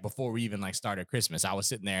literally like before we even like started Christmas, I was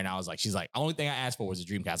sitting there and I was like, she's like, the only thing I asked for was a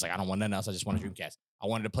Dreamcast. Like, I don't want nothing else. I just want a Dreamcast. I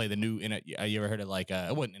wanted to play the new. You ever heard of like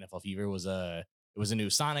it wasn't NFL Fever. It was a new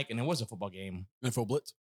Sonic, and it was a football game. NFL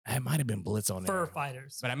Blitz. It might have been Blitz on there. Fur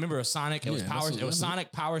Fighters. But I remember it was Sonic. It was Power. It was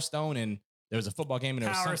Sonic, Power Stone, and there was a football game, and there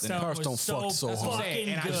was something. Power Stone fucked so hard.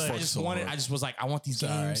 And I just was like, I want these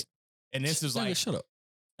games. Right. And this was like, shut up.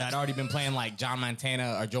 I'd already been playing like Joe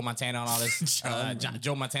Montana on all this.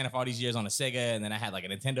 Joe Montana for all these years on a Sega, and then I had like a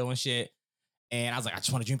Nintendo and shit. And I was like, I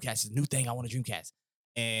just want a Dreamcast. It's a new thing. I want a Dreamcast.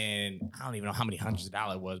 And I don't even know how many hundreds of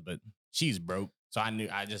dollars it was, but she's broke. So I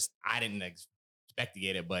didn't expect to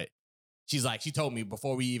get it, but she's like, she told me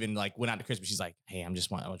before we even like went out to Christmas, she's like, hey, I just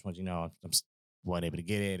want you to know I'm wasn't able to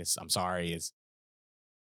get it. I'm sorry.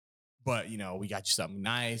 But you know, we got you something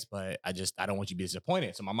nice, but I don't want you to be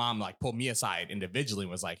disappointed. So my mom like pulled me aside individually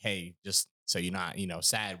and was like, hey, just so you're not,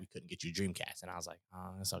 sad we couldn't get you a Dreamcast. And I was like,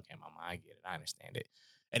 oh, that's okay, Mama. I get it. I understand it.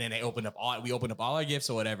 And then we opened up all our gifts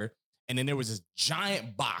or whatever. And then there was this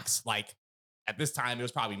giant box, like at this time, it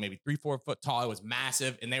was probably maybe 3-4 foot tall. It was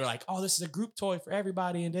massive. And they were like, oh, this is a group toy for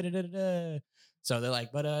everybody. And da-da-da-da-da. So they're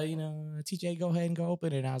like, but, TJ, go ahead and go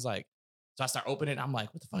open it. And I was like, so I start opening it. I'm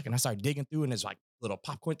like, what the fuck? And I start digging through, and there's like little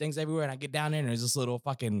popcorn things everywhere. And I get down there, and there's this little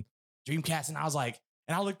fucking Dreamcast. And I was like,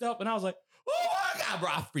 and I looked up, and I was like, oh my God, bro,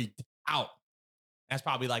 I freaked out. That's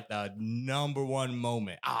probably like the number one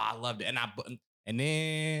moment. I loved it. And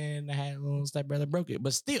then I had a little stepbrother broke it,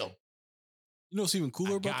 but still. You know what's even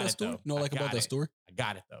cooler about that story? You know what I like about that story? I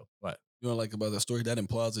got it though. What? You know what I like about that story? That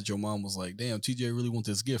implies that your mom was like, damn, TJ really wants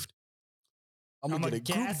this gift. I'm gonna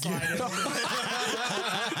get a group gift.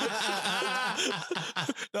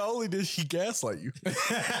 Not only did she gaslight you,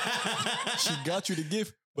 she got you the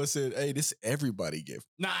gift, but said, hey, this everybody gift.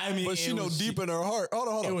 Nah, I mean, but she know deep in her heart. Hold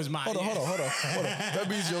on. It was mine. Hold on. That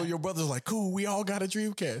means your brother's like, cool, we all got a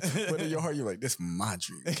Dreamcast. But in your heart, you're like, this is my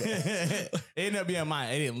Dreamcast. It ended up being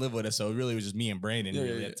mine. It didn't live with us, so it really was just me and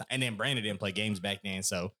Brandon. And then Brandon didn't play games back then,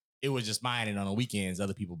 so it was just mine. And on the weekends,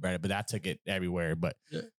 other people brought it, but I took it everywhere. But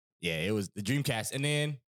yeah, it was the Dreamcast. And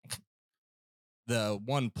then the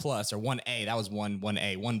 1 Plus or 1A, that was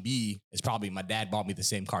 1A. 1B is probably my dad bought me the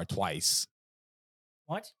same car twice.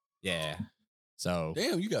 What? Yeah. So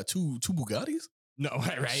damn, you got two Bugattis? No,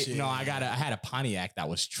 right? Shit. No, I had a Pontiac that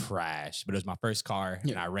was trash, but it was my first car,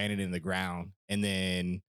 and I ran it in the ground, and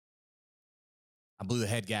then I blew the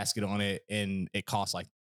head gasket on it, and it cost like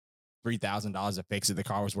 $3,000 to fix it. The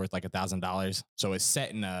car was worth like $1,000, so it's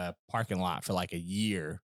set in a parking lot for like a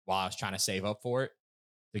year while I was trying to save up for it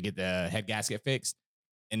to get the head gasket fixed,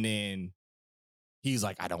 and then he's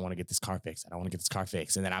like, I don't want to get this car fixed.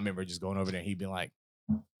 And then I remember just going over there, and he'd be like,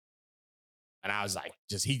 and I was like,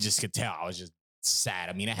 he just could tell I was just sad.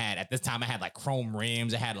 I mean, at this time I had like chrome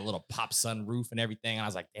rims. I had a little pop sunroof and everything. And I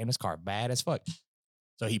was like, damn, this car bad as fuck.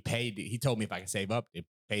 So he told me if I could save up, to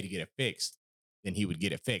pay to get it fixed, then he would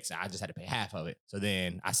get it fixed. I just had to pay half of it. So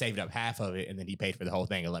then I saved up half of it, and then he paid for the whole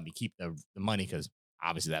thing and let me keep the money because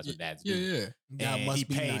obviously that's what dads Yeah, do. yeah. That And must he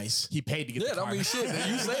be paid, nice. He paid to get the Yeah, car. I mean, shit.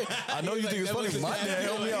 You say, I know you think it's funny. My dad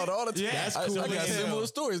helped me out all the time. Yeah, that's I cool. got similar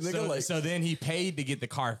stories, nigga. So, Like, so then he paid to get the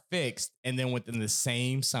car fixed, and then within the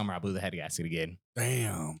same summer, I blew the head gasket again.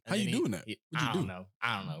 damn. And How you then doing that? What'd I you don't do? know.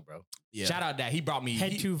 I don't know, bro. Yeah. Shout out Dad. He brought me.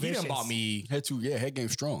 Head he, too he done vicious. bought me. Head game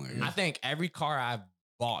strong. I think every car I've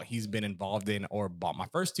bought, he's been involved in or bought. My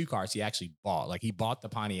first 2 cars, he actually bought. Like he bought the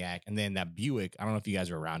Pontiac and then that Buick. I don't know if you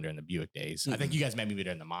guys were around during the Buick days. I think you guys met me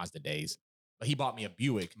during the Mazda days. But he bought me a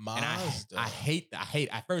Buick. And Mazda. I hate.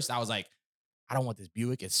 At first, I was like, I don't want this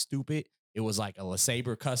Buick. It's stupid. It was like a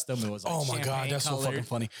LeSabre custom. It was like Oh my god, champagne that's so colored. fucking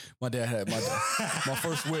funny. My dad had my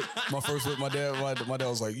first whip. My dad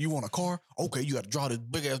was like, "You want a car? Okay, you got to draw this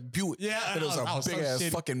big ass Buick." Yeah, It was I was a big so ass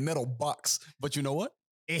shitty. fucking metal box. But you know what?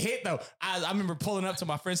 It hit though. I remember pulling up to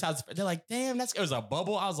my friend's house. They're like, "Damn, it was a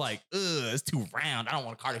bubble." I was like, "Ugh, it's too round. I don't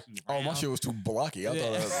want a car that's too round." Oh, my shit was too blocky. I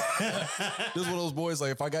thought this was one of those boys.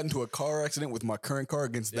 Like, if I got into a car accident with my current car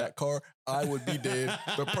against that car, I would be dead.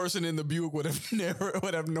 The person in the Buick would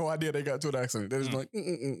have no idea they got into an accident. They're just like,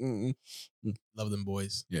 Love them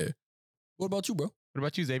boys. yeah. What about you, bro? What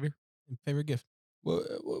about you, Xavier? Favorite gift?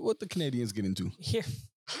 What the Canadians get into? Here,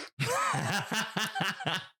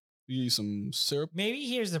 You use some syrup?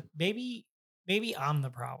 maybe I'm the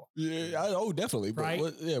problem. Yeah, definitely. But Right?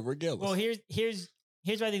 regardless. Well, here's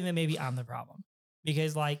why I think that maybe I'm the problem,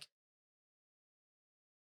 because like,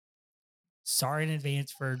 sorry in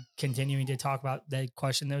advance for continuing to talk about the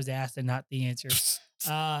question that was asked and not the answer.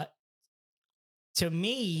 To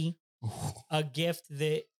me, a gift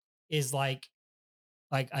that is like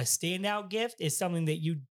a standout gift is something that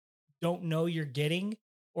you don't know you're getting,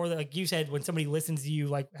 or like you said, when somebody listens to you,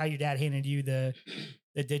 like how your dad handed you the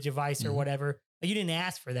Digivice or Mhm. whatever. Like, you didn't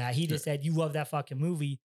ask for that. He just said, "You love that fucking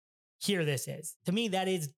movie. Here, this is." To me,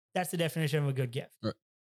 that's the definition of a good gift. Right.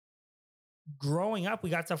 Growing up, we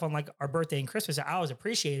got stuff on like our birthday and Christmas. I always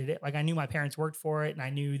appreciated it. Like, I knew my parents worked for it, and I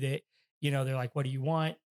knew that, they're like, "What do you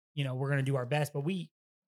want?" We're gonna do our best. But me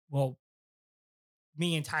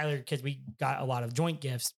and Tyler, because we got a lot of joint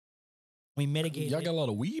gifts, we mitigated. Y'all got a lot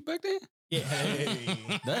of weed back then? Yeah.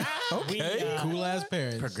 Okay. Cool ass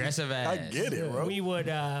parents. Progressive ass. I get it, bro. We would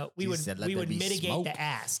You said let there be mitigate smoke. the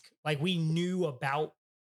ask. Like, we knew about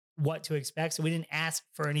what to expect, so we didn't ask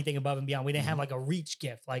for anything above and beyond. We didn't have like a reach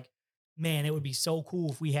gift. Like, man, it would be so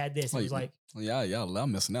cool if we had this. It was like,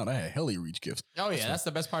 I'm missing out. I had heli reach gifts. Oh yeah, that's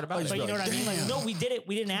the best part about it. but you know what I mean? Like, Damn. no, we did it.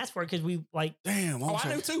 We didn't ask for it because we like. Damn. Oh,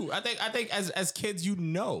 I knew too. I think as kids,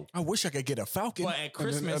 I wish I could get a Falcon. But at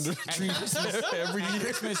Christmas, under the tree every at year.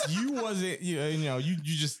 Christmas, you wasn't. You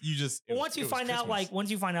just. Well, once you find out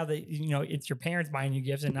that it's your parents buying you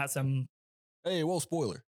gifts and not some. Hey, well,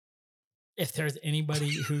 spoiler. If there's anybody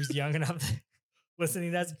who's young enough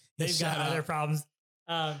listening, they've got Shout out. other problems.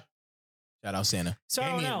 Shout out Santa. So I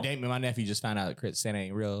don't know. Damien, my nephew just found out that Santa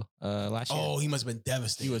ain't real last year. Oh, he must have been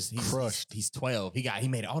devastated. he's crushed. He's 12. He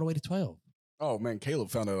made it all the way to 12. Oh man, Caleb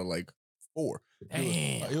found out at like 4.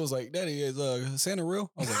 He was like, "Daddy, is Santa real?"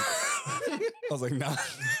 I was like, "Nah,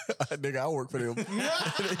 nigga, I work for them."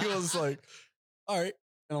 And he was like, "All right."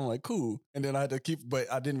 And I'm like, "Cool." And then I had to keep,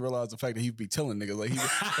 but I didn't realize the fact that he'd be telling niggas like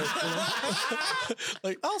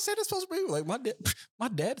like, "Oh, Santa's supposed to be real." Like my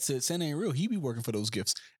dad said Santa ain't real. He be working for those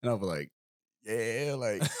gifts, and I was like, "Yeah,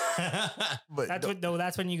 like." But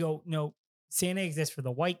That's when you go, no, Santa exists for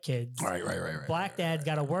the white kids. right. Black dads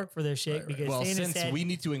got to work for their shit because well, Santa since said. we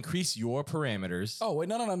need to increase your parameters. Oh wait,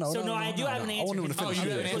 no. So I do have an answer. I want him to because finish. you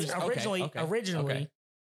have an his. answer? Originally,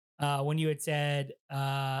 Okay. when you had said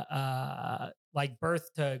like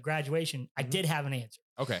birth to graduation, I did have an answer,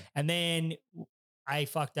 Okay. and then I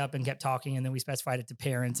fucked up and kept talking, and then we specified it to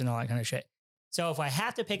parents and all that kind of shit. So if I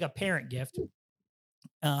have to pick a parent gift,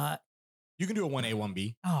 You can do a 1A,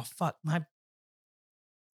 1B. oh fuck, my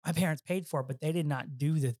parents paid for it, but they did not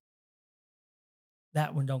do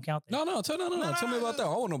that one. Don't count. No. Tell me about that. I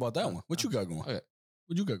want to know about that one. What you got going? Okay.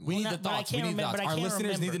 What you got going? We need Well, the but I thoughts. We can't need the remember- thoughts. but I Our can't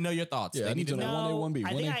listeners need remember. to know your thoughts. Yeah, I They need need to to know. know. No, 1A, 1B. I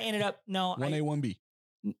think 1A. I ended up 1A, 1B.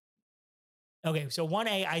 Okay, so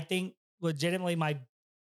 1A, I think legitimately one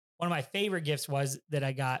of my favorite gifts was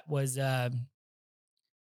I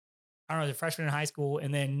don't know, the freshman in high school,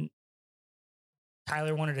 and then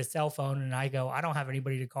Tyler wanted a cell phone, and I go, I don't have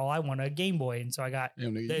anybody to call. I want a Game Boy, and so I got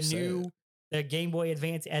Damn, nigga, the you sad. the Game Boy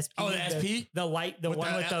Advance SP. Oh, the SP? the light, the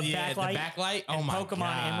one with the backlight. The backlight. Oh and my Pokemon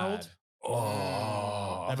God. Emerald.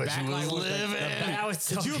 Oh, I The bet you was backlight was living. That was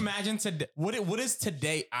so Could you good. imagine today? What is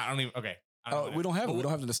today? I don't even. Okay. I Oh, know. we don't have it. But We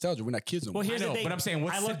don't have the nostalgia. We're not kids no more. Well, I here's the know, thing. but I'm saying, I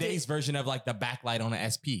what's looked today's version of like the backlight on an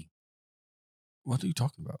SP? What are you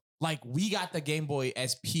talking about? Like we got the Game Boy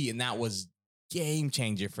SP, and that was game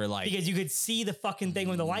changer for like because you could see the fucking thing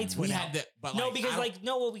when the lights went out. but No, like,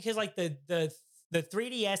 because the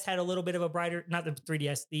 3DS had a little bit of a brighter, not the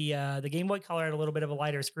 3DS, the Game Boy Color had a little bit of a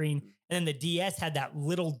lighter screen, and then the DS had that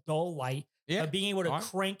little dull light. yeah, But being able to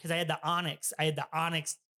crank, because I had the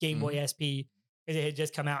Onyx Game Boy SP because it had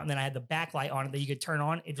just come out, and then I had the backlight on it that you could turn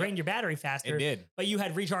on. It drained your battery faster. it did. But you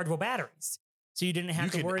had rechargeable batteries, so you didn't have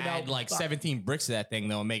You to could worry add about like 17 bricks to that thing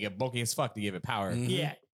though and make it bulky as fuck to give it power.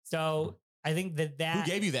 Yeah, so I think Who that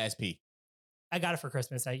gave you the SP? I got it for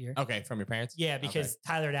Christmas that year. Okay, from your parents. Yeah, because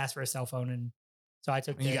Tyler had asked for a cell phone, and so I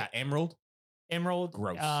took. And you got Emerald. Emerald.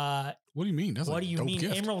 Gross. What do you mean? That's What a do you dope mean?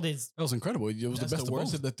 gift. Emerald is That was incredible. It was That's the best the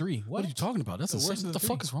worst of of both. the three. What are you talking about? That's The worst of what the the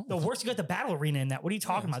fuck three. is wrong? the with worst. You got the battle arena in that. What are you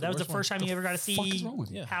talking it's about? the That was the worst one. first time you ever got to you? Fuck is see wrong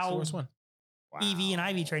with you? Yeah, how- it's the worst one. EV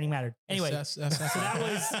and IV training mattered. Anyway, That's so that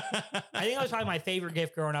was. I think that was probably my favorite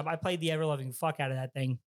gift growing up. I played the ever loving fuck out of that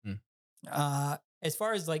thing. As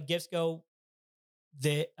far as like gifts go,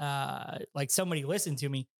 that like somebody listened to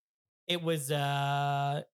me. It was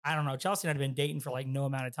I don't know. Chelsea and I had been dating for like no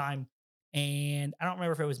amount of time, and I don't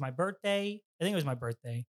remember if it was my birthday. I think it was my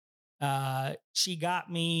birthday. She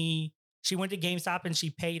got me. She went to GameStop and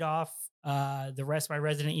she paid off the rest of my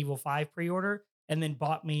Resident Evil 5 pre-order, and then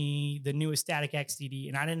bought me the newest Static X CD.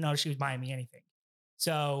 And I didn't know she was buying me anything.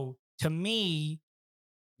 So to me,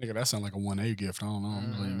 Nigga, that sounds like a 1A gift. I don't know.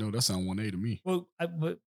 I'm like, no, that sounds 1A to me. well,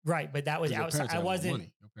 right, but that was 'Cause your outside. parents I have wasn't.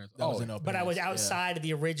 money. Your parents- That was oh, an open But I was mix, yeah. outside of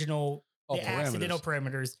the original, oh, the accidental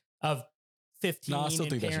parameters of 15 No, I still and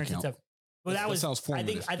think that should parents and count. stuff. Well, that was. sounds I formative.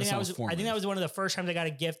 think. I think that was. I think that was one of the first times I got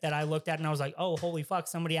a gift that I looked at and I was like, "Oh, holy fuck!"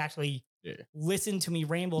 Somebody actually listened to me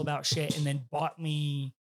ramble about shit and then bought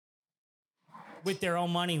me with their own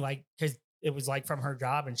money, like because it was like from her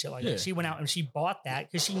job and shit like Yeah. that. She went out and she bought that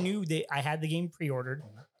because she knew that I had the game pre-ordered,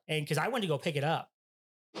 and because I went to go pick it up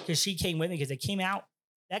because she came with me because it came out.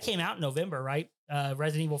 That came out in November, right?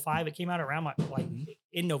 Resident Evil 5. It came out around like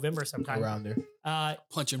in November sometime. around there.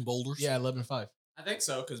 punching boulders. Yeah, 11-5. I think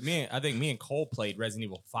so because I think me and Cole played Resident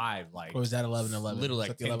Evil 5 like Or was that 11-11? literally Was like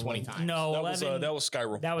that the 10, 20 11-11? times. No, That was 11. that was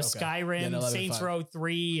Skyrim. That was Okay. Skyrim, Then 11-5. Saints Row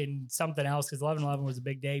 3, and something else because 11/11 was a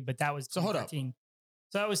big day. But that was So hold up. 2013.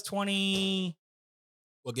 So that was 20.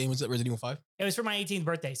 What game was that? Resident Evil 5? It was for my 18th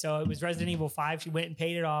birthday. So it was Resident Evil 5. She went and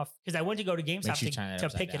paid it off because I went to go to Make GameStop sure you turn it to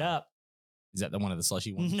upside pick it down. up. Is that the one of the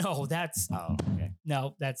slushy ones? No, that's Oh, okay.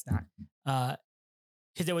 no, that's not.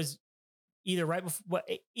 Because it was either right before.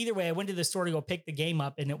 Either way, I went to the store to go pick the game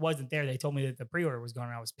up, and it wasn't there. They told me that the pre-order was gone.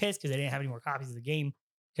 And I was pissed because they didn't have any more copies of the game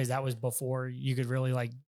because that was before you could really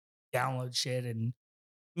like download shit. And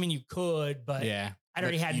I mean, you could, but Yeah, I'd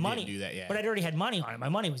already But had you money. didn't do that, yeah. But I'd already had money on it. My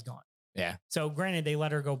money was gone. Yeah. So granted, they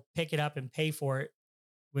let her go pick it up and pay for it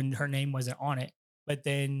when her name wasn't on it. But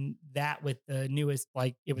then that with the newest,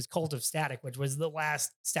 like it was Cult of Static, which was the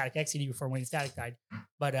last Static X CD before Wayne Static died.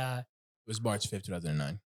 But It was March 5th,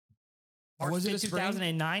 2009. March was it 5th, a spring?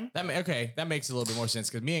 2009. That makes a little bit more sense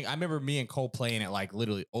because I remember me and Cole playing it like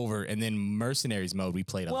literally over, and then Mercenaries mode we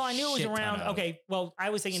played. Well, I knew it was shit ton around. of. Okay, well,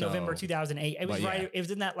 I was thinking November So- 2008. It was but right. yeah. It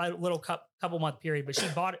was in that like, little couple month period. But she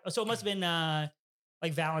bought it, so it must have been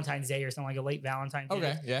like Valentine's Day or something, like a late Valentine's Day.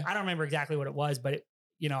 Okay, yeah. I don't remember exactly what it was, but it,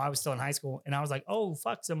 I was still in high school, and I was like, "Oh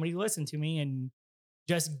fuck!" Somebody listened to me and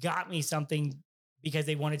just got me something because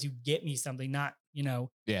they wanted to get me something. Not,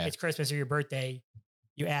 Yeah. it's Christmas or your birthday,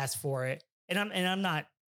 you asked for it, and I'm not.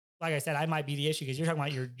 Like I said, I might be the issue because you're talking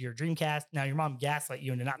about your Dreamcast. Now your mom gaslit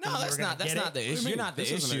you into not. No, thinking you that's were gonna not. That's get not it. the What do you issue. mean? You're not the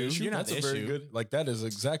This isn't an issue. You're not That's the a very issue. good. Like that is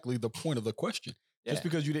exactly the point of the question. Just Yeah.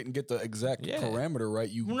 because you didn't get the exact Yeah. parameter right,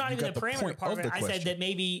 you Well, not you even got the the parameter point part of of it. the I question. said that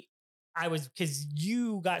maybe I was because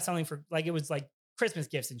you got something for like it was like Christmas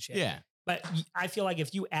gifts and shit. Yeah. But I feel like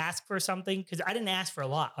if you ask for something, because I didn't ask for a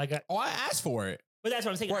lot, like, Oh, I asked for it. but that's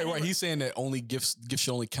what I'm saying. Right, right. He's saying that only gifts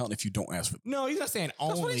should only count if you don't ask for them. No, he's not saying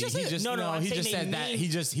only. what he just said. No, I'm he saying just they said that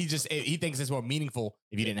mean- he thinks it's more meaningful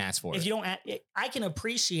if you didn't ask for if it. you don't, I can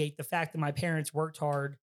appreciate the fact that my parents worked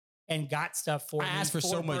hard and got stuff for I me asked for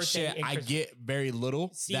so much birthday shit. and I Christmas. get very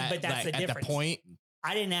little. See, but that's like, the at the difference. point.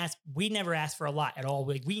 I didn't ask. We never asked for a lot at all.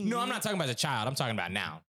 Like we. No, I'm knew- not talking about as a child. I'm talking about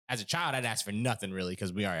now. As a child, I'd ask for nothing really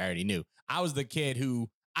because I already knew. I was the kid who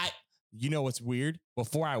you know what's weird?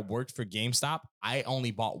 Before I worked for GameStop, I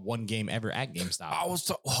only bought one game ever at GameStop.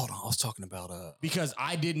 Hold on. I was talking about Because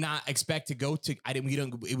I did not expect to go to. We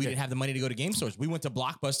didn't have the money to go to game stores. We went to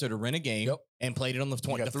Blockbuster to rent a game Yep. and played it on the you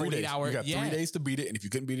 20, got the 3 48 days. hour. You got 3 days to beat it, and if you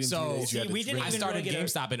couldn't beat it in So- 3 days, you See, had to we didn't drink I it. even started really get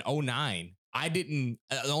GameStop in 09. I didn't.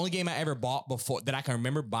 The only game I ever bought before that I can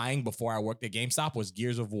remember buying before I worked at GameStop was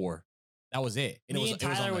Gears of War. That was it. Me and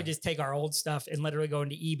Tyler would just take our old stuff and literally go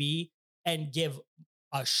into EB and give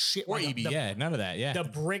a shit or like EB. the, Yeah, none of that. Yeah. the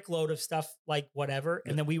brick load of stuff, like whatever,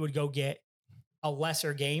 and then we would go get a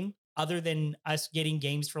lesser game other than us getting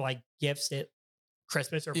games for like gifts at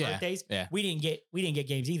Christmas or Yeah, birthdays. yeah. We didn't get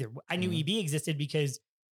games either. I knew EB existed because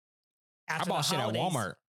I after bought the shit at holidays-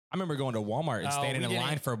 Walmart. I remember going to Walmart and Oh, standing we in didn't.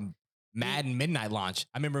 line for Madden Midnight launch.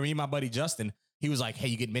 I remember me and my buddy Justin. He was like, "Hey,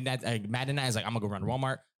 you get Madden night." I was like, "I'm gonna go run to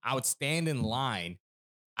Walmart." I would stand in line.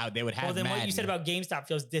 They would have. Well, then Madden. what you said about GameStop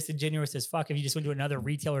feels disingenuous as fuck if you just went to another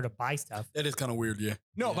retailer to buy stuff. That is kind of weird, yeah.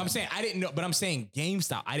 No, but I'm saying I didn't know. But I'm saying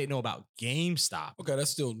GameStop. I didn't know about GameStop. Okay, that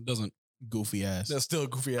still doesn't. Goofy ass. That's still a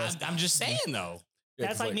goofy ass. I'm just saying though. Yeah,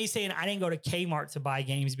 That's 'cause, like me saying I didn't go to Kmart to buy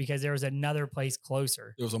games because there was another place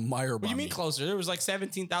closer. There was a Meyer. What do you by mean me. closer? There was like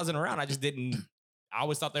 17,000 around. I just didn't. I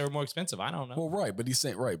always thought they were more expensive. I don't know. Well, right, but he's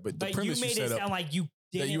saying right, but the But you premise you made it set sound up. like you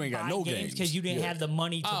didn't you ain't got buy no games because games. you didn't Yeah. have the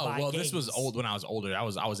money to buy well, games. this was old when I was older. I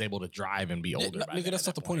was able to drive and be older. by Nigga, then that's at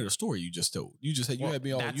not the that point of the story you just told. You just said you Well, had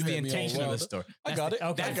me all. That's you the had me all intention of riled the up. story. I got it. okay.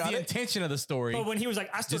 I That's got the it. intention of the story. But when he was like,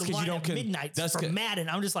 I stood Just in 'cause you line don't at con- midnight that's for 'cause- Madden.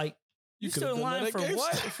 I'm just like, you You stood could've in done line that for at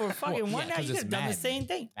what? GameStop. For fucking Well, one yeah, night? 'cause You it's could have done the Madden. same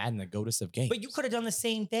thing. Madden, the goatess of games. But you could have done the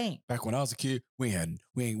same thing. Back when I was a kid, we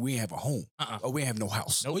ain't have a home. We ain't have no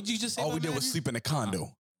house. Nope. What'd you just say? All we about did was Madden? sleep in a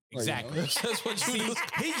condo. Exactly. That's what you.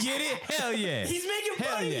 He get it. Hell yeah. He's making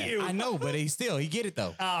Hell fun yeah. of you. I know, but he get it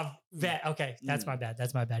though. That okay. That's my bad.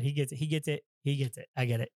 That's my bad. He gets it. He gets it. He gets it. I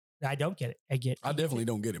get it. I don't get it. I he gets definitely it.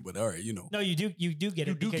 don't get it, but all right, you know. No, you do. You do get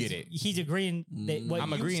You it. do because get it. He's agreeing that what I'm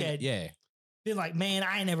you agreeing. said. Yeah. Been like, man,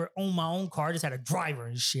 I ain't never owned my own car. I just had a driver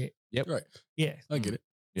and shit. Right. Yeah. I get it.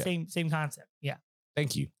 Yeah. Same concept. Yeah.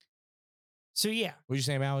 Thank you. So yeah. What you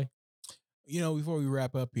saying, Maui? You know, before we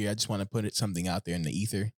wrap up here, I just want to put something out there in the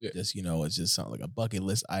ether. Yeah. Just, it's just something like a bucket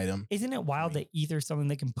list item. Isn't it wild that ether's something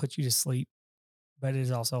that can put you to sleep, but it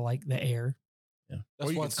is also like the air?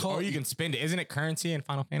 That's why it's called. Or you can spend it. Isn't it currency in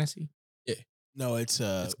Final Fantasy? No, it's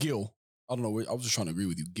It's Gil. I don't know. I was just trying to agree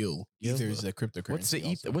with you, Gil. ether is a cryptocurrency. What's the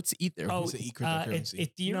ether? also. What's ether? Oh, It's an it's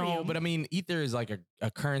cryptocurrency. Ethereum. No, but I mean, ether is like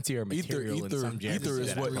a currency or material in some Ether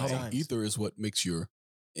is that what. I Hold play. on. Ether is what makes your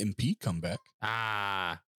MP come back.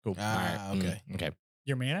 Ah, cool. Ah, All right. okay. Okay.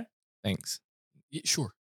 Your mana? Thanks. Yeah,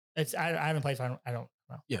 sure. It's I haven't played Final. I don't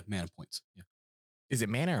know. Yeah, mana points. Yeah, Is it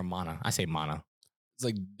mana or mana? I say mana. it's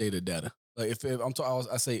like data. Like if I'm talking,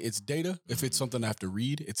 I say it's data. If it's something I have to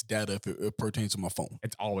read, it's data. If it pertains to my phone,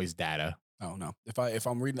 It's always data. I don't know. If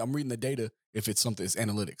I'm reading the data. If it's something, it's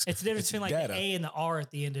analytics. It's the difference It's between like data. the A and the R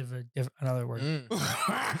at the end of another word. Mm.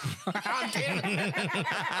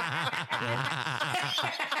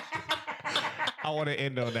 I want to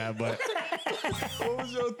end on that, but What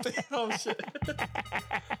was your thing? Oh shit!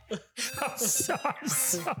 I'm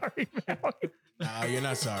sorry, Mallory. Nah, you're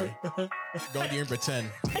not sorry. Go here and pretend.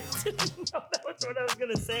 I didn't know that was what I was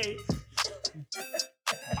gonna say.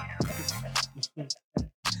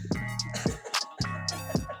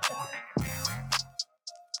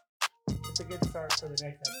 It's a good start for the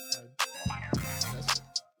next episode.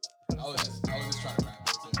 I was just trying to wrap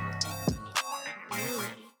it.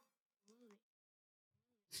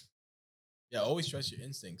 Yeah, always trust your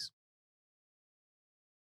instincts.